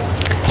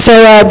 So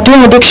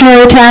doing a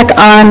dictionary attack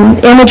on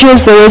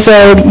images, there is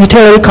a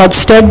utility called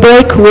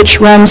Stegbreak, which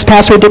runs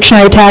password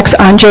dictionary attacks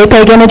on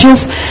JPEG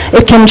images.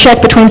 It can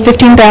check between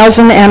 15,000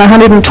 and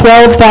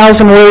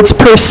 112,000 words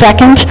per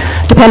second,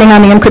 depending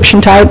on the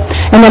encryption type.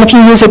 And then if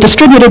you use a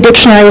distributed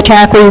dictionary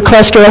attack where you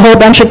cluster a whole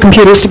bunch of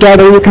computers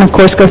together, you can, of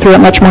course, go through it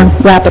much more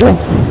rapidly.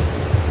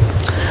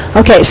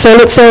 Okay, so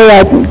let's say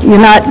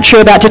you're not sure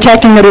about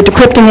detecting it or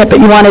decrypting it,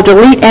 but you want to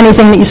delete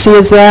anything that you see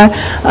is there.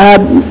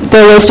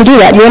 There are ways to do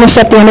that. You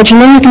intercept the image, and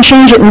then you can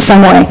change it in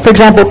some way. For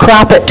example,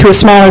 crop it to a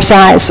smaller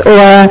size,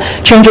 or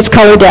change its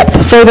color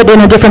depth, save it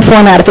in a different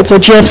format. If it's a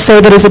GIF,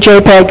 save it as a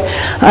JPEG,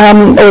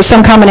 or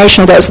some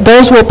combination of those.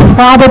 Those will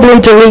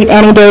probably delete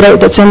any data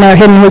that's in there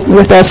hidden with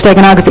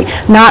steganography.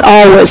 Not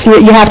always.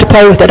 You have to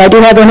play with it. I do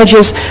have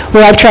images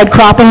where I've tried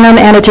cropping them,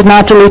 and it did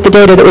not delete the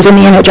data that was in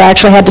the image. I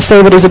actually had to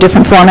save it as a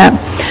different format.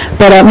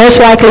 But most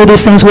likely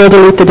these things will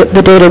delete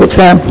the data that's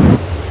there.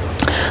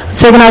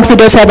 Steganography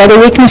does have other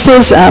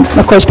weaknesses.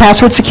 Of course,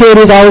 password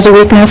security is always a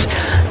weakness.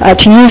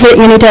 To use it,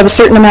 you need to have a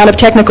certain amount of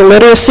technical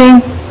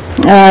literacy.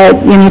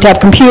 You need to have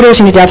computers,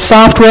 you need to have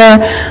software.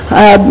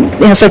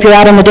 So if you're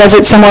out in the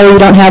desert somewhere where you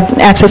don't have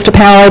access to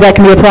power, that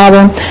can be a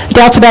problem.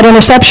 Doubts about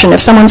interception. If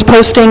someone's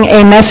posting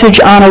a message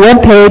on a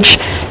web page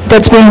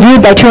that's being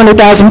viewed by 200,000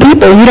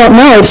 people, you don't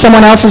know if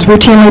someone else is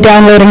routinely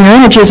downloading your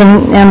images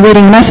and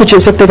reading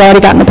messages if they've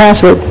already gotten the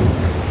password.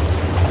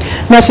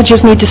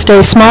 Messages need to stay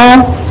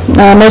small.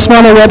 Most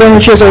normal web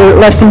images are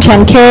less than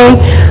 10K.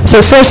 So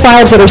source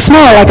files that are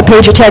small, like a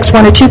page of text,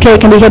 1 or 2K,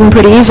 can be hidden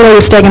pretty easily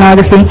with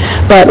steganography.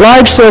 But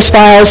large source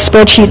files,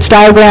 spreadsheets,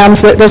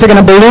 diagrams, those are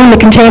going to balloon the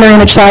container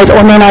image size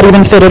or may not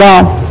even fit at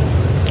all.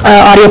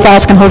 Audio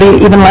files can hold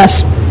even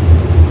less.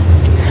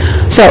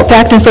 So,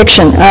 fact and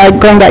fiction.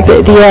 Going back,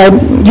 the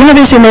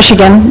University of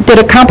Michigan did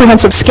a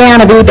comprehensive scan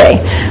of eBay.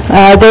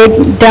 They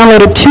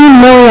downloaded 2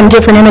 million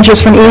different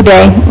images from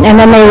eBay, and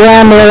then they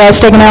ran their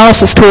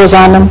steganalysis tools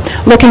on them,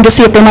 looking to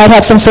see if they might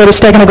have some sort of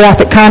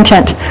steganographic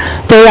content.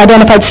 They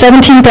identified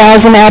 17,000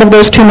 out of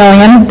those 2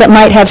 million that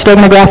might have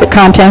steganographic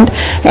content,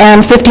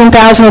 and 15,000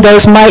 of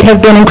those might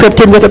have been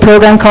encrypted with a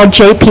program called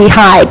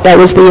JP-Hide. That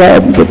was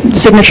the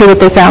signature that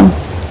they found.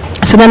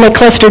 So then they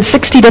clustered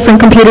 60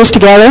 different computers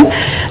together,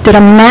 did a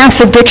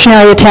massive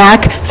dictionary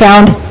attack,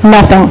 found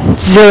nothing,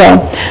 zero.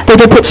 They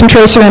did put some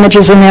tracer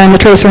images in there, and the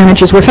tracer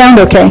images were found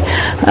okay,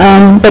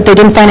 but they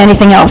didn't find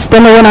anything else.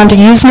 Then they went on to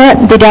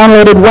Usenet. They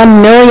downloaded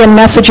 1 million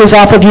messages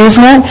off of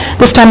Usenet.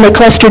 This time they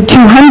clustered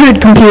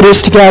 200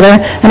 computers together,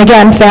 and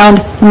again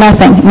found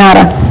nothing,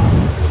 nada.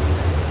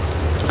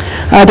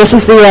 This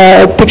is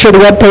the picture of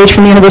the web page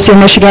from the University of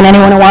Michigan.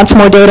 Anyone who wants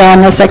more data on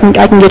this, I can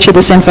get you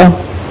this info.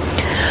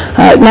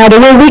 Now, there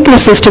were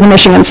weaknesses to the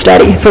Michigan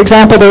study. For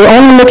example, they were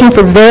only looking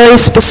for very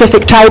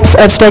specific types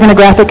of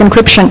steganographic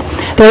encryption.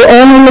 They were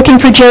only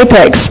looking for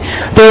JPEGs.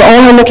 They were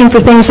only looking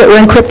for things that were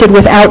encrypted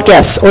with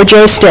outguess or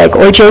JSTEG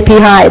or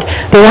JP-Hide.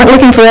 They weren't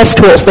looking for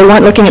S-tools. They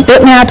weren't looking at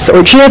bitmaps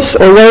or GIFs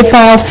or WAV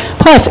files.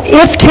 Plus,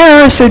 if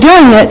terrorists are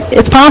doing it,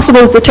 it's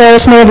possible that the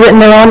terrorists may have written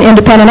their own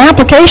independent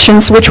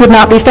applications, which would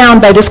not be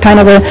found by this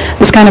kind of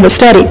a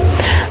study.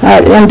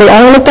 And they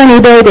only looked on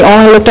eBay. They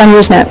only looked on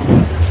Usenet.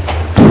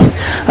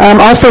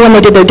 Also, when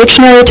they did their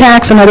dictionary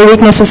attacks, another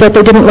weakness is that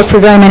they didn't look for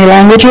very many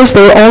languages.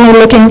 They were only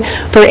looking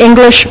for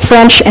English,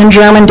 French, and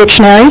German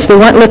dictionaries. They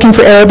weren't looking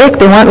for Arabic.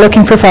 They weren't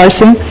looking for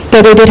Farsi,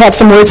 though they did have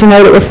some words in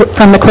there that were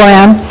from the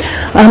Quran.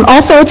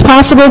 Also, it's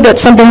possible that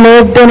something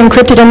may have been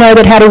encrypted in there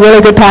that had a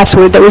really good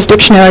password that was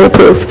dictionary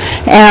proof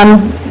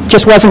and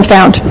just wasn't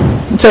found.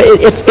 So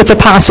it's a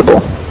possible.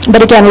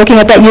 But again,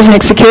 looking at that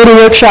Usenet security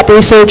workshop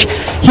research,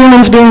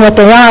 humans being what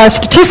they are,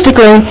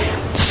 statistically,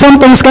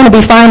 something's going to be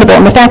findable.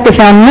 And the fact they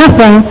found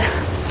nothing,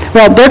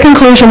 well, their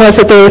conclusion was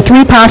that there were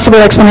 3 possible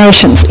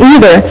explanations.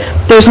 Either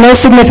there's no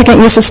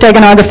significant use of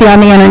steganography on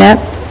the internet,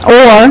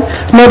 or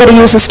nobody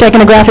uses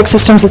steganographic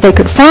systems that they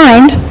could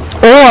find,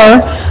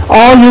 or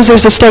all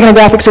users of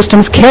steganographic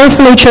systems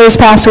carefully chose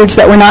passwords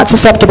that were not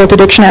susceptible to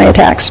dictionary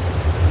attacks.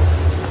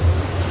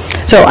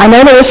 So I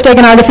know there is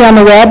steganography on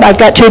the web. I've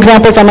got 2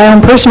 examples on my own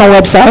personal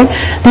website.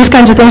 These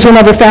kinds of things were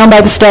never found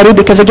by the study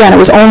because, again, it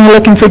was only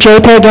looking for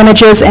JPEG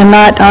images and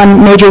not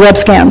on major web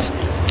scans.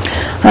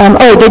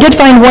 They did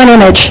find one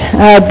image.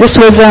 This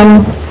was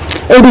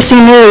ABC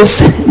News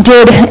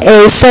did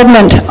a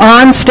segment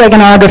on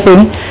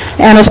steganography,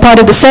 and as part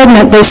of the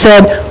segment they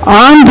said,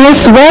 on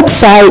this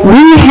website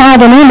we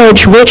have an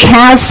image which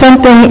has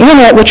something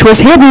in it which was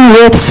hidden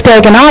with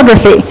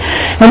steganography.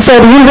 And so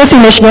the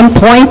University of Michigan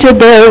pointed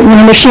their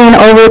machine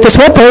over at this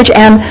web page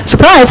and,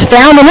 surprise,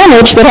 found an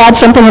image that had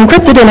something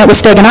encrypted in it with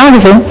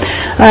steganography.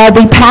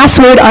 The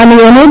password on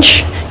the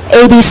image,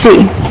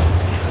 ABC.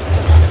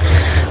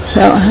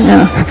 So,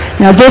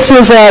 now this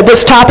is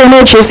this top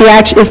image is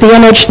the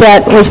image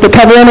that was the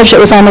cover image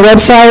that was on the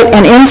website,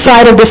 and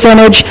inside of this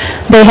image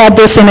they had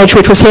this image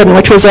which was hidden,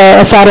 which was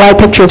a satellite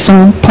picture of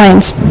some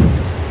planes.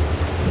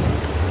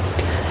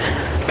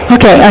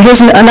 Okay,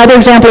 here's another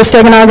example of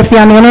steganography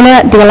on the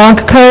internet, the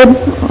Elonka code.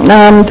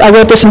 I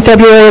wrote this in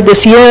February of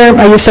this year.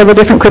 I used several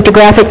different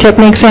cryptographic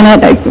techniques in it.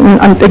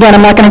 Again,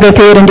 I'm not going to go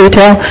through it in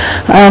detail.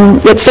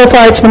 So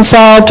far it's been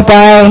solved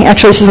by,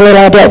 actually this is a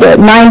little outdated,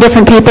 9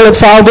 different people have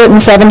solved it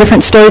in 7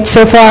 different states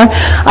so far.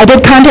 I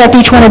did contact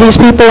each one of these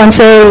people and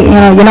say,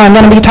 I'm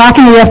going to be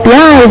talking to the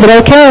FBI. Is it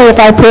okay if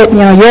I put,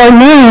 your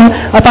name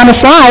up on a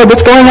slide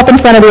that's going up in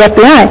front of the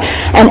FBI?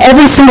 And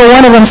every single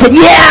one of them said,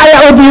 yeah,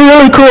 that would be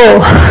really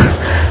cool.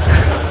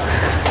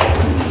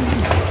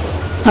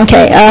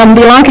 Okay,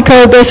 the Elonka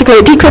code basically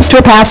it decrypts to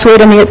a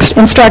password and the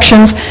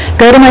instructions.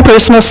 Go to my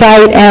personal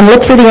site and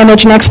look for the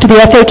image next to the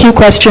FAQ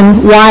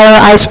question, why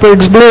are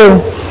icebergs blue?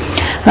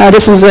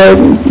 This is a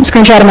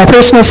screenshot of my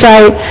personal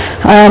site.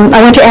 I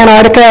went to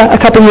Antarctica a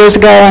couple years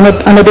ago.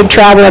 I'm a big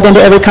traveler. I've been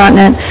to every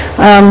continent.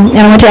 And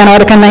I went to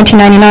Antarctica in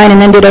 1999 and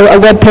then did a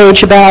web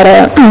page about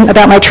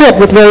my trip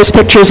with various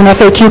pictures and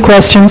FAQ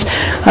questions.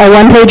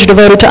 One page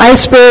devoted to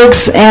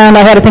icebergs, and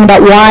I had a thing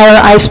about why are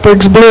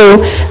icebergs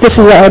blue.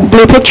 This is a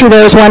blue picture.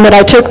 There was one that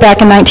I took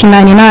back in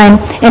 1999.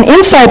 And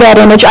inside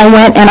that image, I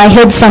went and I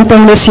hid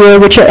something this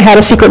year which had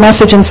a secret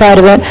message inside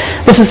of it.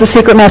 This is the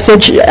secret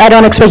message. I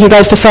don't expect you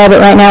guys to solve it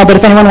right now, but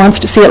if anyone wants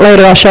to see it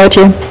later, I'll show it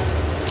to you.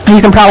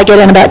 You can probably get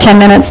it in about 10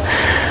 minutes.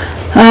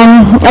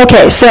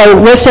 Okay, so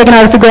where's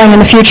steganography going in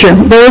the future?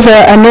 There is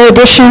a new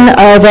edition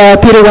of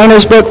Peter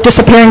Wehner's book,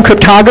 Disappearing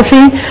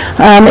Cryptography.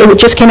 It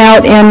just came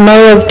out in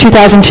May of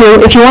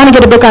 2002. If you want to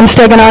get a book on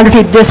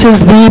steganography, this is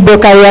the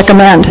book I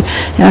recommend.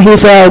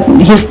 He's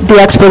the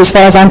expert as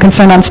far as I'm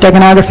concerned on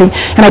steganography,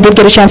 and I did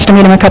get a chance to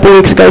meet him a couple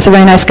weeks ago. He's a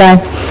very nice guy.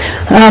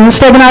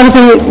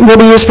 Steganography will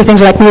be used for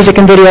things like music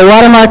and video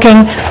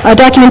watermarking,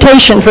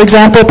 documentation. For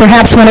example,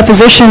 perhaps when a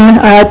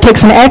physician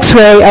takes an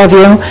X-ray of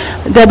you,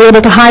 they'll be able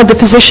to hide the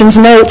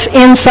physician's notes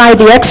inside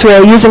the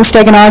X-ray using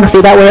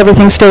steganography. That way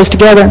everything stays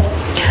together.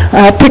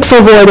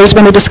 Pixelvore, there's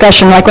been a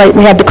discussion, like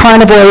we have the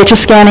Carnivore, which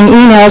is scanning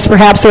emails.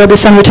 Perhaps there will be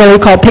some utility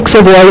called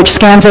Pixelvore, which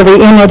scans every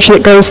image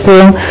that goes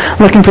through,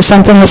 looking for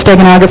something with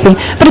steganography.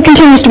 But it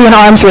continues to be an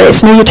arms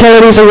race. New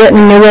utilities are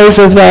written, new ways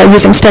of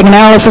using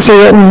steganalysis are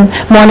written,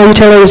 more new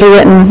utilities are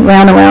written,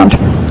 round and round.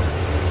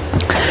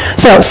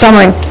 So,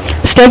 summary.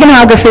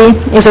 Steganography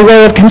is a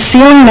way of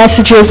concealing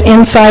messages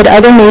inside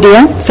other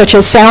media, such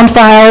as sound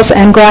files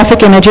and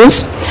graphic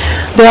images.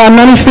 There are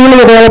many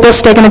freely available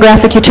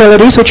steganographic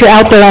utilities which are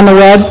out there on the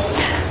web.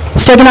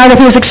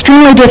 Steganography is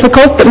extremely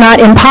difficult but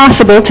not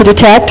impossible to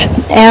detect,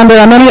 and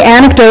there are many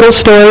anecdotal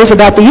stories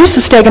about the use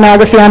of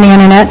steganography on the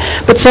internet,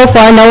 but so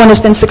far no one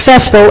has been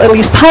successful, at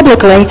least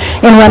publicly,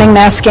 in running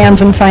mass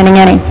scans and finding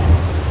any.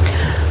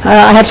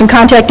 I have some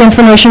contact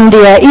information.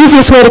 The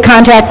easiest way to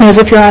contact me is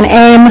if you're on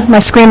AIM. My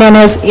screen name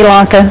is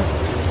Elonka.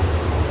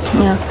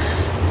 Yeah.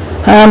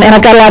 And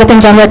I've got a lot of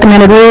things on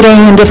recommended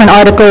reading and different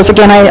articles.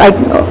 Again,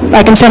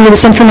 I can send you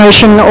this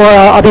information, or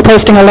I'll be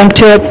posting a link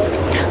to it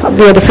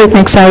via the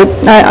Freaknik site.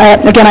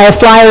 Again, I have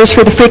flyers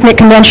for the Freaknik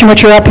convention,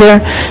 which are up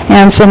here,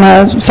 and some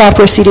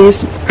software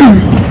CDs.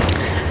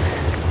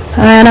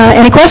 And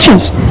any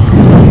questions?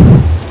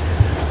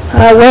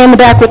 Way in the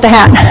back with the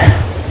hat.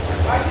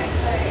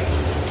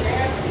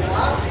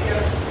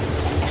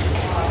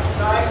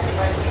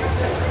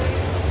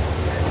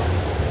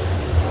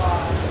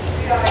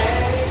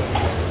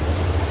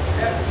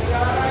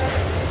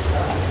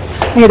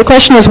 Okay, the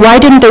question is, why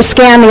didn't they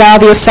scan the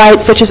obvious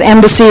sites such as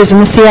embassies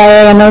and the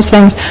CIA and those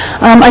things?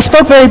 I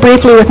spoke very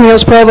briefly with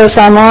Niels Provost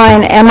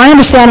online, and my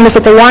understanding is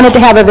that they wanted to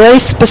have a very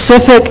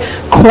specific,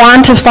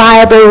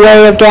 quantifiable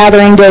way of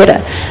gathering data.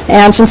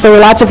 And since there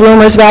were lots of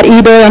rumors about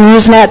eBay and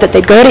Usenet, that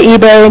they'd go to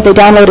eBay, they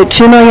downloaded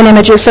 2 million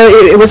images, so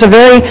it was a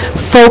very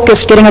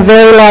focused, getting a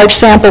very large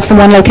sample from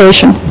one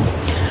location.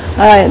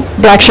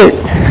 Black shirt.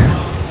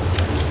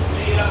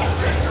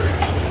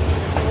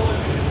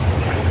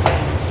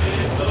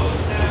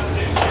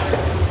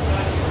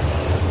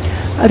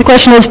 The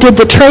question is,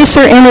 did the tracer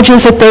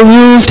images that they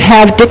used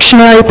have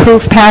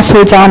dictionary-proof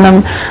passwords on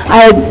them?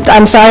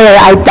 I'm sorry,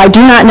 I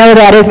do not know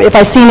that. If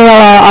I see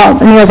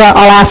Niels,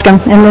 I'll ask him,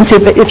 and then see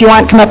if you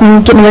want, come up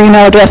and get me your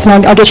email address,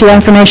 and I'll get you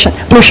that information.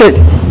 Blue shirt.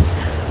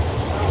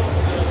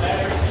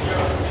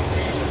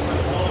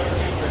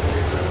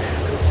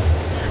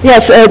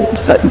 Yes,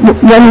 how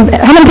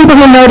many people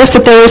here noticed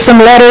that there were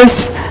some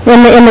letters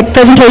in the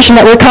presentation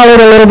that were colored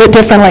a little bit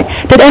differently?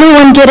 Did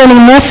anyone get any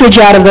message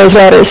out of those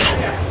letters?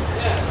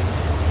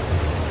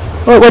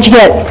 What'd you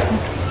get?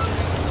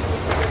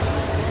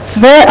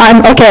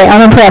 Okay,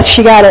 I'm impressed.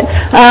 She got it.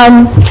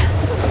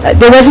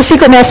 There was a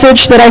secret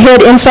message that I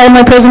hid inside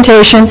my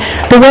presentation.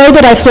 The way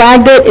that I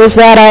flagged it is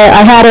that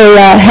I had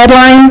a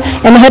headline,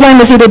 and the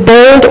headline was either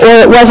bold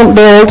or it wasn't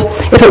bold.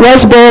 If it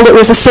was bold, it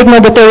was a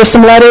signal that there were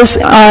some letters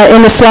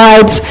in the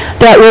slides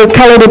that were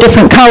colored a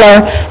different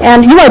color.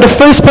 And you are the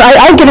first person,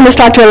 I've given this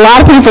talk to a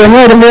lot of people, and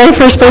you are the very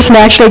first person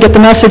to actually get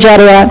the message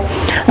out of that.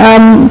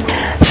 And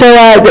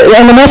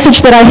the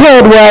message that I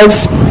hid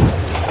was,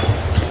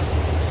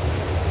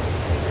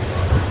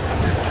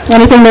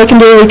 anything they can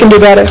do, we can do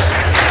better.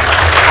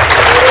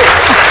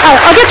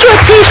 I'll get you a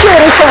T-shirt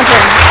or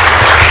something.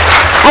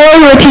 I owe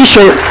you a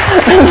T-shirt.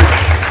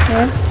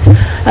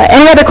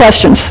 Any other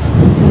questions?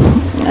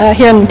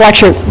 Here in black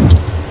shirt.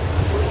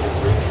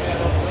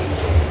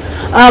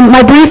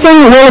 My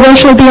briefing will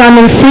eventually be on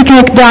the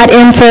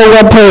freaknik.info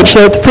webpage.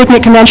 So at the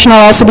Freaknik Convention,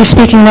 I'll also be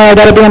speaking there.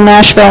 That'll be in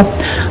Nashville.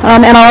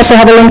 And I'll also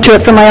have a link to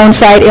it from my own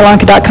site,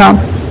 elonka.com.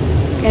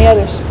 Any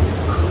others?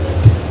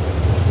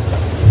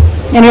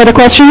 Any other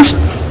questions?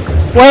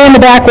 Way in the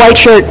back, white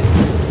shirt.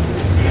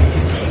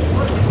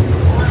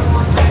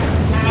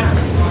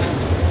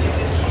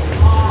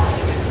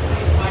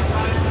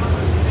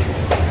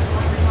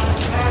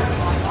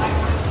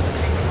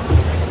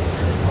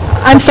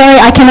 I'm sorry,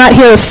 I cannot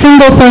hear a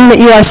single thing that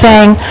you are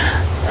saying.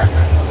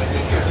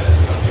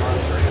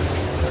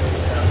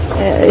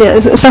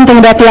 Something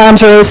about the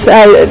arms race.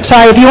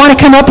 Sorry, if you want to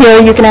come up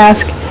here, you can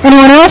ask.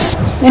 Anyone else?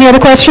 Any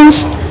other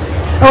questions?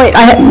 Oh wait,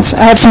 I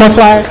have some more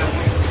flyers.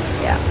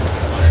 Yeah.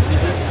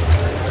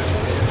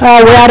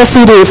 We're out of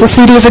CDs. The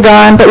CDs are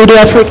gone, but we do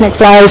have Freaknik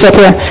flyers up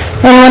here.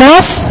 Anyone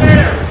else?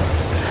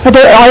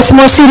 There are some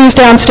more CDs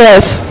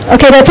downstairs.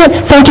 Okay, that's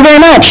it. Thank you very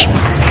much.